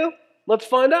for you? Let's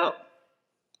find out.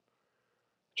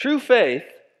 True faith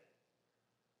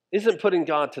isn't putting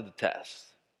God to the test.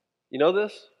 You know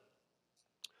this?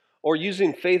 Or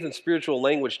using faith and spiritual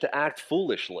language to act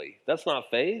foolishly. That's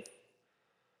not faith.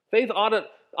 Faith ought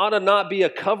to not be a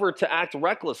cover to act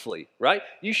recklessly, right?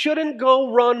 You shouldn't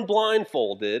go run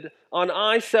blindfolded on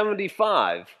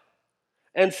I-75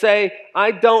 and say,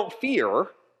 I don't fear.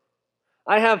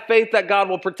 I have faith that God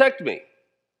will protect me.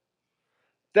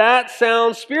 That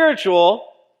sounds spiritual,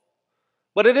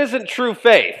 but it isn't true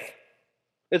faith.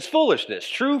 It's foolishness.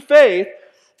 True faith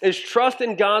is trust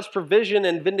in God's provision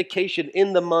and vindication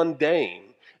in the mundane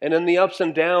and in the ups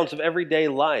and downs of everyday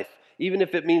life, even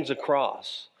if it means a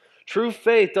cross. True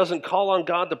faith doesn't call on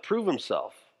God to prove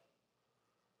himself.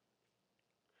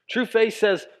 True faith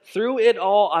says, through it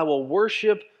all I will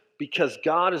worship because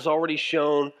God has already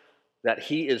shown that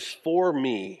he is for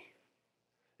me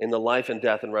in the life and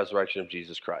death and resurrection of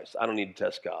Jesus Christ. I don't need to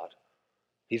test God.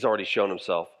 He's already shown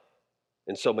himself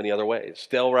in so many other ways.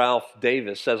 Dale Ralph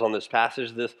Davis says on this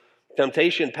passage, this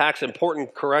temptation packs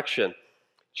important correction.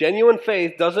 Genuine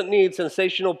faith doesn't need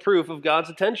sensational proof of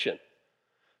God's attention.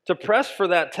 To press for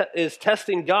that is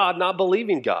testing God, not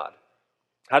believing God.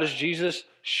 How does Jesus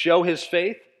show his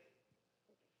faith?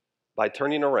 By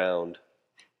turning around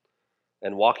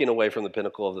and walking away from the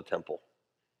pinnacle of the temple,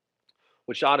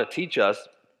 which ought to teach us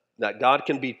that God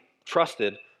can be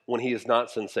trusted when he is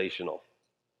not sensational.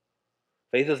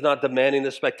 Faith is not demanding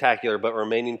the spectacular, but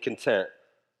remaining content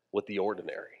with the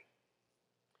ordinary.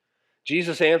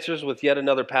 Jesus answers with yet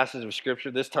another passage of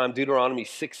Scripture, this time Deuteronomy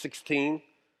 6:16.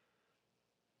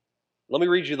 Let me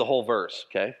read you the whole verse,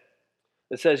 okay?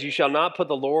 It says, you shall not put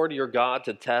the Lord your God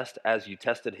to test as you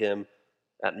tested him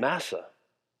at Massah.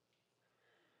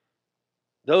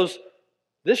 This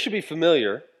should be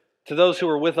familiar to those who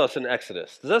were with us in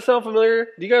Exodus. Does that sound familiar?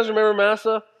 Do you guys remember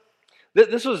Massah?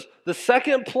 This was the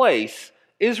second place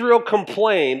Israel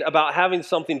complained about having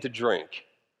something to drink.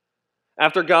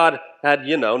 After God had,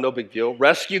 no big deal,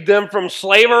 rescued them from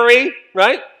slavery,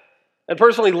 right? And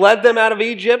personally led them out of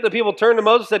Egypt, the people turned to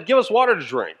Moses and said, give us water to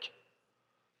drink.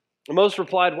 And Moses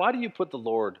replied, why do you put the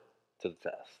Lord to the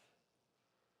test?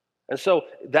 And so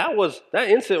that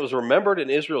incident was remembered in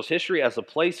Israel's history as a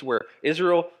place where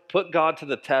Israel put God to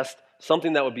the test,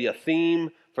 something that would be a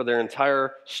theme for their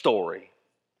entire story.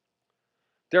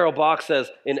 Darrell Bock says,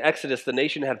 in Exodus, the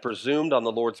nation had presumed on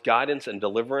the Lord's guidance and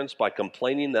deliverance by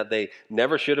complaining that they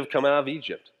never should have come out of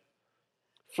Egypt.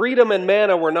 Freedom and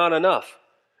manna were not enough.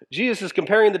 Jesus is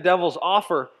comparing the devil's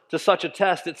offer to such a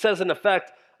test. It says, in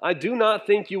effect, I do not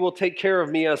think you will take care of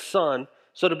me as son,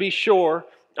 so to be sure,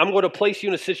 I'm going to place you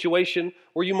in a situation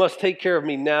where you must take care of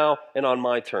me now and on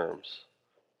my terms.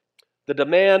 The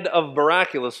demand of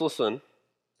miraculous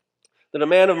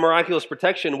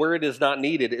protection where it is not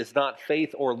needed is not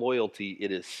faith or loyalty,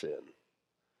 it is sin.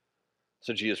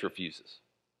 So Jesus refuses.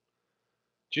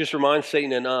 Jesus reminds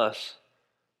Satan and us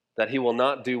that he will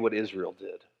not do what Israel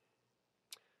did.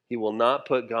 He will not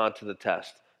put God to the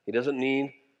test. He doesn't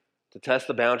need to test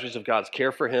the boundaries of God's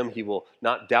care for him. He will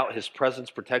not doubt his presence,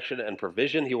 protection, and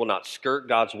provision. He will not skirt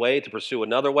God's way to pursue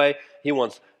another way. He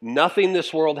wants nothing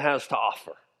this world has to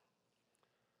offer.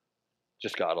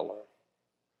 Just God alone.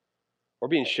 We're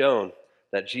being shown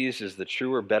that Jesus is the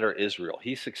truer, better Israel.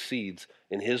 He succeeds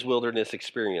in his wilderness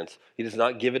experience. He does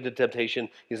not give in to temptation.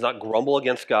 He does not grumble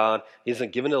against God. He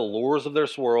isn't given to the lures of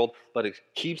this world, but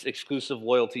keeps exclusive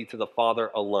loyalty to the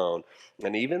Father alone.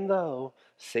 And even though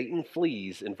Satan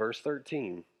flees in verse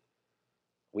 13,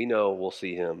 we know we'll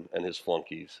see him and his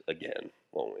flunkies again,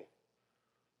 won't we?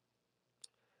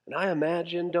 And I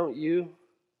imagine, don't you,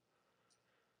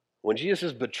 when Jesus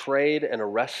is betrayed and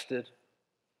arrested,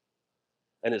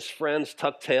 and his friends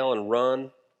tuck tail and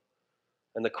run,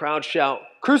 and the crowd shout,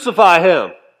 crucify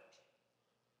him!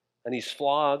 And he's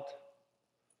flogged,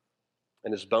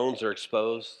 and his bones are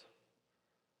exposed,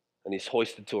 and he's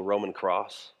hoisted to a Roman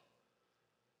cross.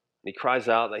 And he cries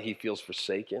out that he feels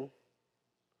forsaken,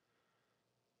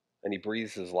 and he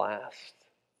breathes his last.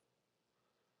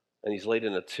 And he's laid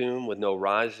in a tomb with no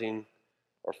rising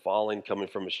or falling coming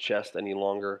from his chest any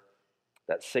longer,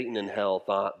 that Satan and hell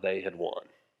thought they had won.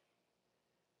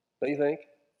 Don't you think?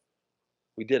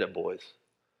 We did it, boys.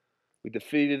 We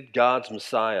defeated God's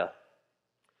Messiah.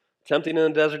 Tempting in the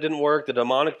desert didn't work. The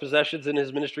demonic possessions in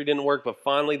his ministry didn't work. But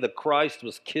finally, the Christ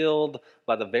was killed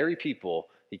by the very people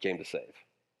he came to save.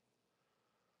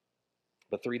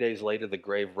 But 3 days later, the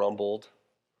grave rumbled,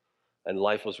 and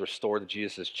life was restored to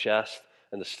Jesus' chest,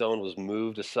 and the stone was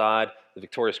moved aside. The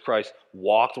victorious Christ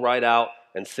walked right out,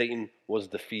 and Satan was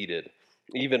defeated.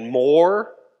 Even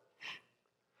more,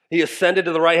 he ascended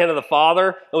to the right hand of the Father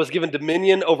and was given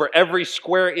dominion over every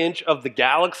square inch of the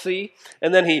galaxy.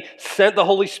 And then he sent the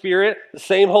Holy Spirit, the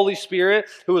same Holy Spirit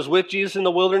who was with Jesus in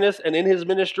the wilderness and in his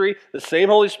ministry, the same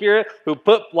Holy Spirit who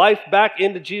put life back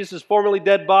into Jesus' formerly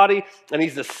dead body. And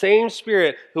he's the same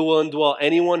Spirit who will indwell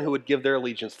anyone who would give their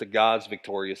allegiance to God's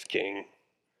victorious King.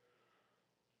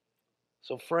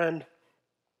 So, friend,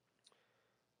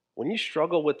 when you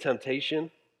struggle with temptation,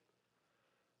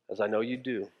 as I know you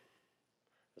do,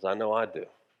 as I know I do,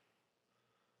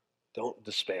 don't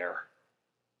despair.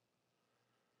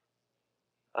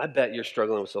 I bet you're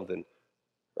struggling with something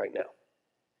right now.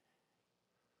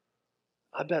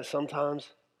 I bet sometimes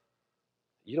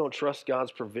you don't trust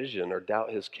God's provision or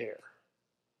doubt his care.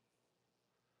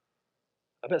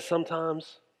 I bet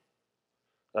sometimes,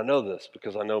 I know this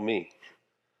because I know me,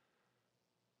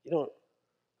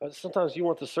 sometimes you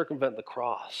want to circumvent the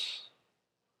cross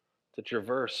to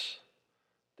traverse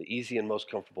the easy and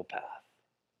most comfortable path.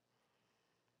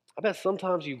 I bet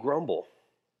sometimes you grumble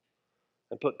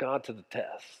and put God to the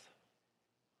test.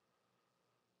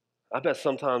 I bet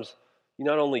sometimes you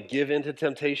not only give in to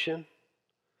temptation,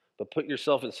 but put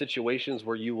yourself in situations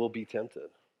where you will be tempted.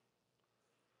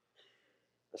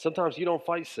 And sometimes you don't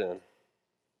fight sin,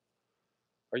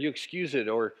 or you excuse it,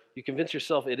 or you convince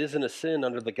yourself it isn't a sin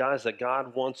under the guise that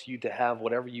God wants you to have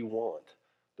whatever you want.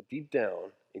 But deep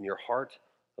down, in your heart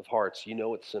of hearts, you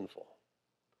know it's sinful.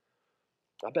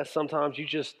 I bet sometimes you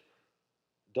just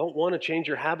don't want to change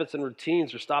your habits and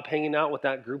routines or stop hanging out with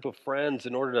that group of friends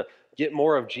in order to get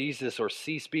more of Jesus or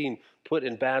cease being put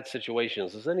in bad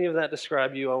situations. Does any of that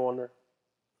describe you, I wonder?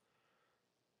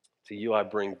 To you, I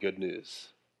bring good news.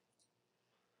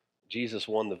 Jesus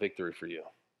won the victory for you.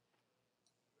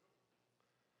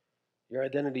 Your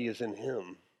identity is in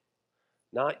him,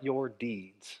 not your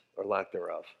deeds or lack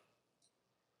thereof.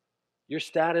 Your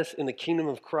status in the kingdom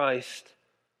of Christ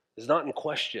is not in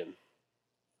question.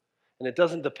 And it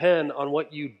doesn't depend on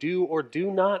what you do or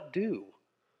do not do,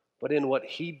 but in what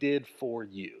he did for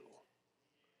you.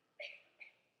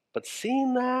 But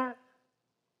seeing that,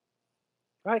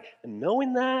 right, and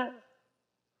knowing that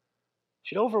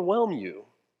should overwhelm you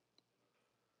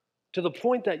to the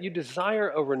point that you desire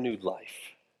a renewed life.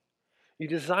 You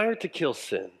desire to kill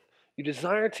sin. You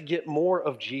desire to get more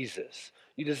of Jesus.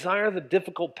 You desire the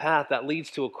difficult path that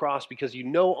leads to a cross because you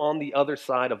know on the other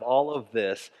side of all of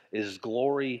this is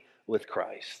glory with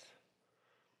Christ.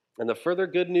 And the further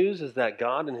good news is that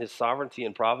God in his sovereignty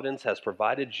and providence has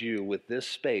provided you with this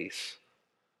space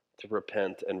to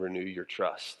repent and renew your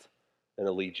trust and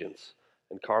allegiance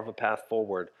and carve a path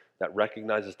forward that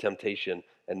recognizes temptation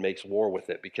and makes war with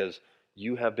it because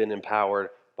you have been empowered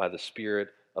by the Spirit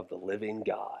of the living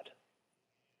God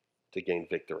to gain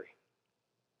victory.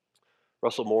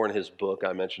 Russell Moore, in his book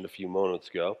I mentioned a few moments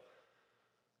ago,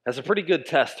 has a pretty good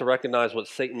test to recognize what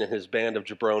Satan and his band of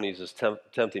jabronis is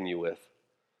tempting you with.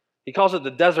 He calls it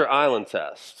the desert island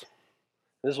test.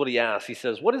 This is what he asks. He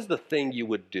says, what is the thing you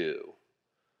would do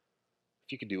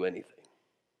if you could do anything?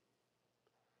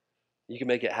 You can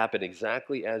make it happen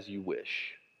exactly as you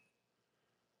wish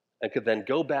and could then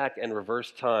go back and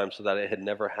reverse time so that it had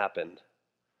never happened.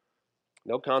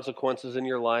 No consequences in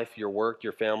your life, your work,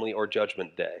 your family, or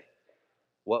judgment day.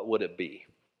 What would it be?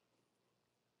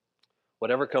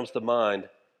 Whatever comes to mind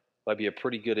might be a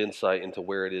pretty good insight into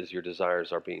where it is your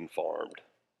desires are being farmed.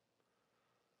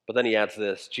 But then he adds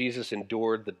this: Jesus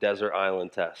endured the desert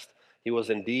island test. He was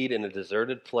indeed in a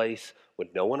deserted place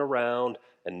with no one around,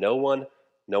 and no one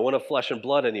of flesh and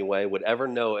blood anyway, would ever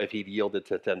know if he'd yielded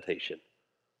to temptation.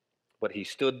 But he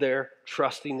stood there,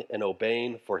 trusting and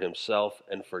obeying for himself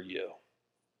and for you.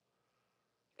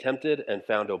 Tempted and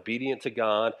found obedient to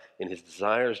God in his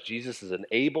desires, Jesus is an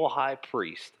able high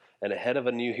priest and a head of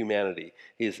a new humanity.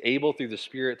 He is able through the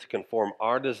Spirit to conform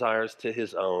our desires to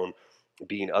his own,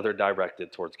 being other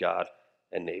directed towards God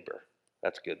and neighbor.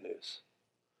 That's good news.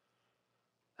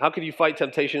 How can you fight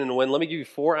temptation and win? Let me give you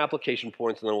 4 application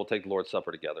points and then we'll take the Lord's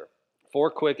Supper together.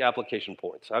 4 quick application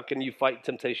points. How can you fight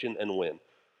temptation and win?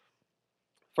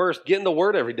 First, get in the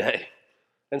Word every day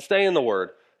and stay in the Word.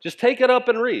 Just take it up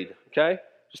and read, okay?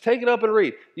 Just take it up and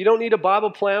read. You don't need a Bible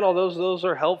plan, although those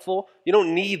are helpful. You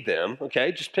don't need them,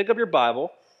 okay? Just pick up your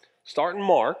Bible, start in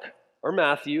Mark or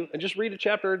Matthew, and just read a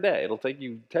chapter a day. It'll take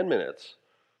you 10 minutes.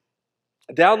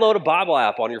 Download a Bible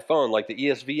app on your phone, like the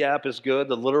ESV app is good,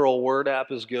 the Literal Word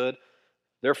app is good.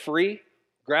 They're free.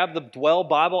 Grab the Dwell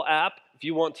Bible app if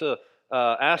you want to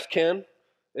ask Ken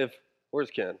if Where's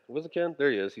Ken? Was it Ken?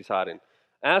 There he is. He's hiding.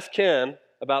 Ask Ken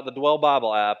about the Dwell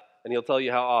Bible app, and he'll tell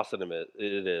you how awesome it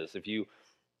is. If you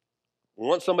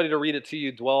want somebody to read it to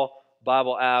you, Dwell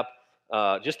Bible app,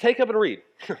 just take up and read.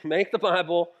 Make the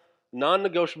Bible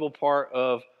non-negotiable part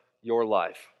of your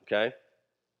life, okay?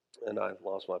 And I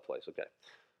lost my place, okay.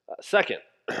 Second,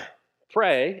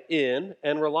 pray in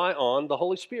and rely on the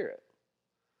Holy Spirit.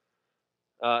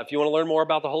 If you want to learn more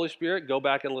about the Holy Spirit, go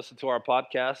back and listen to our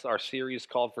podcast, our series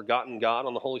called Forgotten God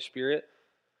on the Holy Spirit.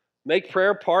 Make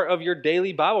prayer part of your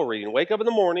daily Bible reading. Wake up in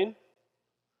the morning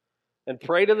and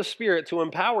pray to the Spirit to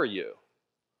empower you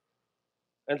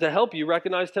and to help you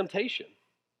recognize temptation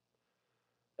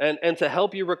and to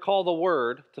help you recall the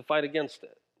Word to fight against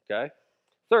it, okay?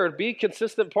 Third, be a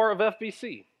consistent part of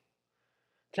FBC.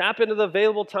 Tap into the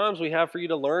available times we have for you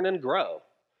to learn and grow.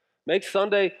 Make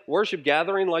Sunday worship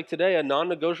gathering like today a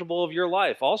non-negotiable of your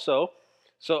life. Also,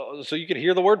 so you can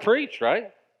hear the Word preached,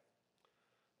 right?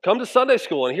 Come to Sunday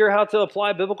school and hear how to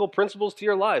apply biblical principles to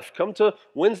your life. Come to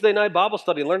Wednesday night Bible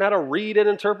study and learn how to read and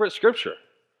interpret Scripture.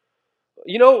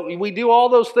 You know, we do all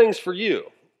those things for you,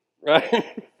 right?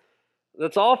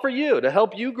 That's all for you, to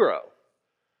help you grow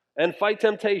and fight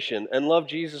temptation and love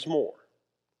Jesus more.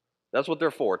 That's what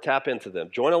they're for. Tap into them.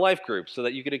 Join a life group so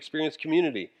that you can experience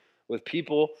community with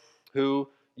people who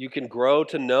you can grow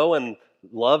to know and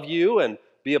love you, and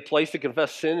be a place to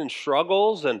confess sin and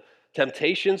struggles and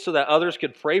temptations so that others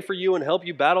could pray for you and help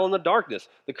you battle in the darkness.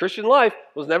 The Christian life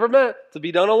was never meant to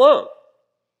be done alone.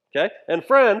 Okay? And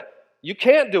friend, you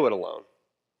can't do it alone.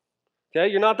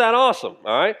 Okay? You're not that awesome,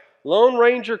 all right? Lone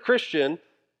Ranger Christian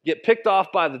get picked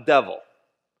off by the devil.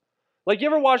 Like, you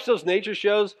ever watch those nature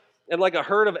shows and like a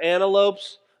herd of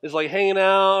antelopes is like hanging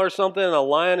out or something, and a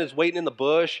lion is waiting in the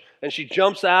bush, and she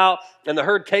jumps out and the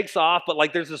herd takes off, but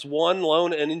like there's this one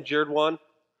lone and injured one,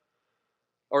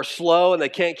 or slow and they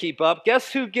can't keep up.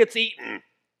 Guess who gets eaten?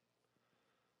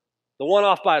 The one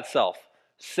off by itself.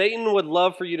 Satan would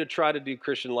love for you to try to do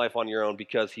Christian life on your own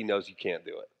because he knows you can't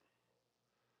do it.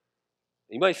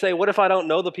 You might say, what if I don't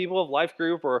know the people of life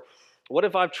group? Or what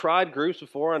if I've tried groups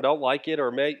before and don't like it? Or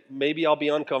maybe I'll be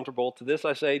uncomfortable. To this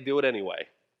I say, do it anyway.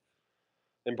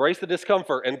 Embrace the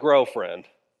discomfort and grow, friend.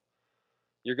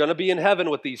 You're going to be in heaven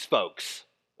with these folks,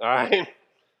 all right?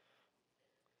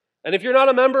 And if you're not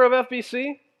a member of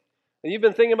FBC and you've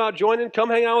been thinking about joining, come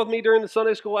hang out with me during the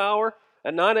Sunday school hour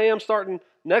at 9 a.m. starting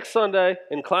next Sunday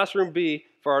in Classroom B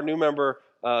for our new member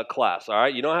class, all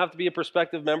right? You don't have to be a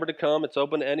prospective member to come. It's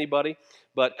open to anybody.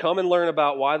 But come and learn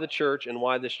about why the church and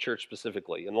why this church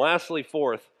specifically. And lastly,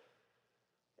 fourth,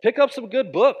 pick up some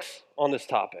good books on this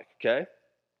topic, okay?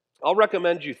 I'll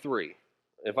recommend you 3.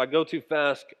 If I go too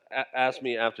fast, ask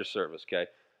me after service, okay?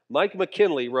 Mike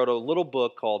McKinley wrote a little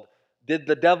book called Did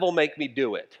the Devil Make Me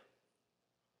Do It?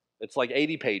 It's like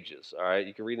 80 pages, all right?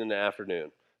 You can read it in the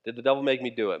afternoon. Did the Devil Make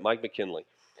Me Do It? Mike McKinley.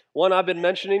 One I've been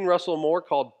mentioning, Russell Moore,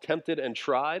 called Tempted and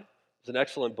Tried. It's an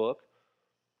excellent book.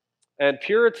 And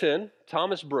Puritan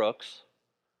Thomas Brooks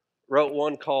wrote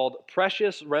one called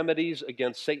Precious Remedies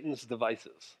Against Satan's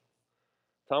Devices.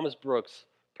 Thomas Brooks,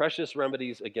 Precious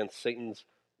Remedies Against Satan's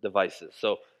Devices.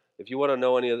 So if you want to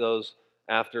know any of those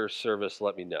after service,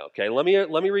 let me know. Okay, let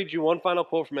me read you one final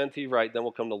quote from N.T. Wright, then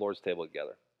we'll come to the Lord's table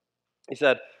together. He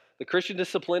said, "The Christian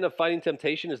discipline of fighting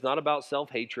temptation is not about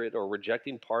self-hatred or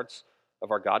rejecting parts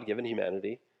of our God-given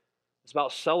humanity. It's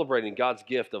about celebrating God's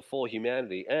gift of full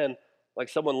humanity and, like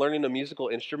someone learning a musical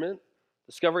instrument,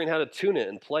 discovering how to tune it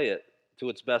and play it to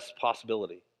its best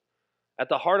possibility. At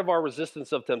the heart of our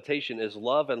resistance of temptation is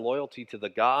love and loyalty to the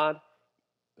God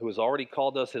who has already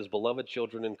called us his beloved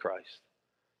children in Christ.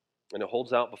 And it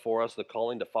holds out before us the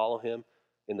calling to follow him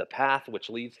in the path which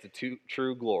leads to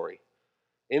true glory.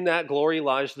 In that glory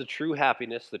lies the true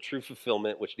happiness, the true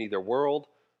fulfillment, which neither world,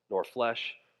 nor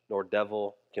flesh, nor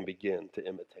devil can begin to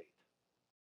imitate."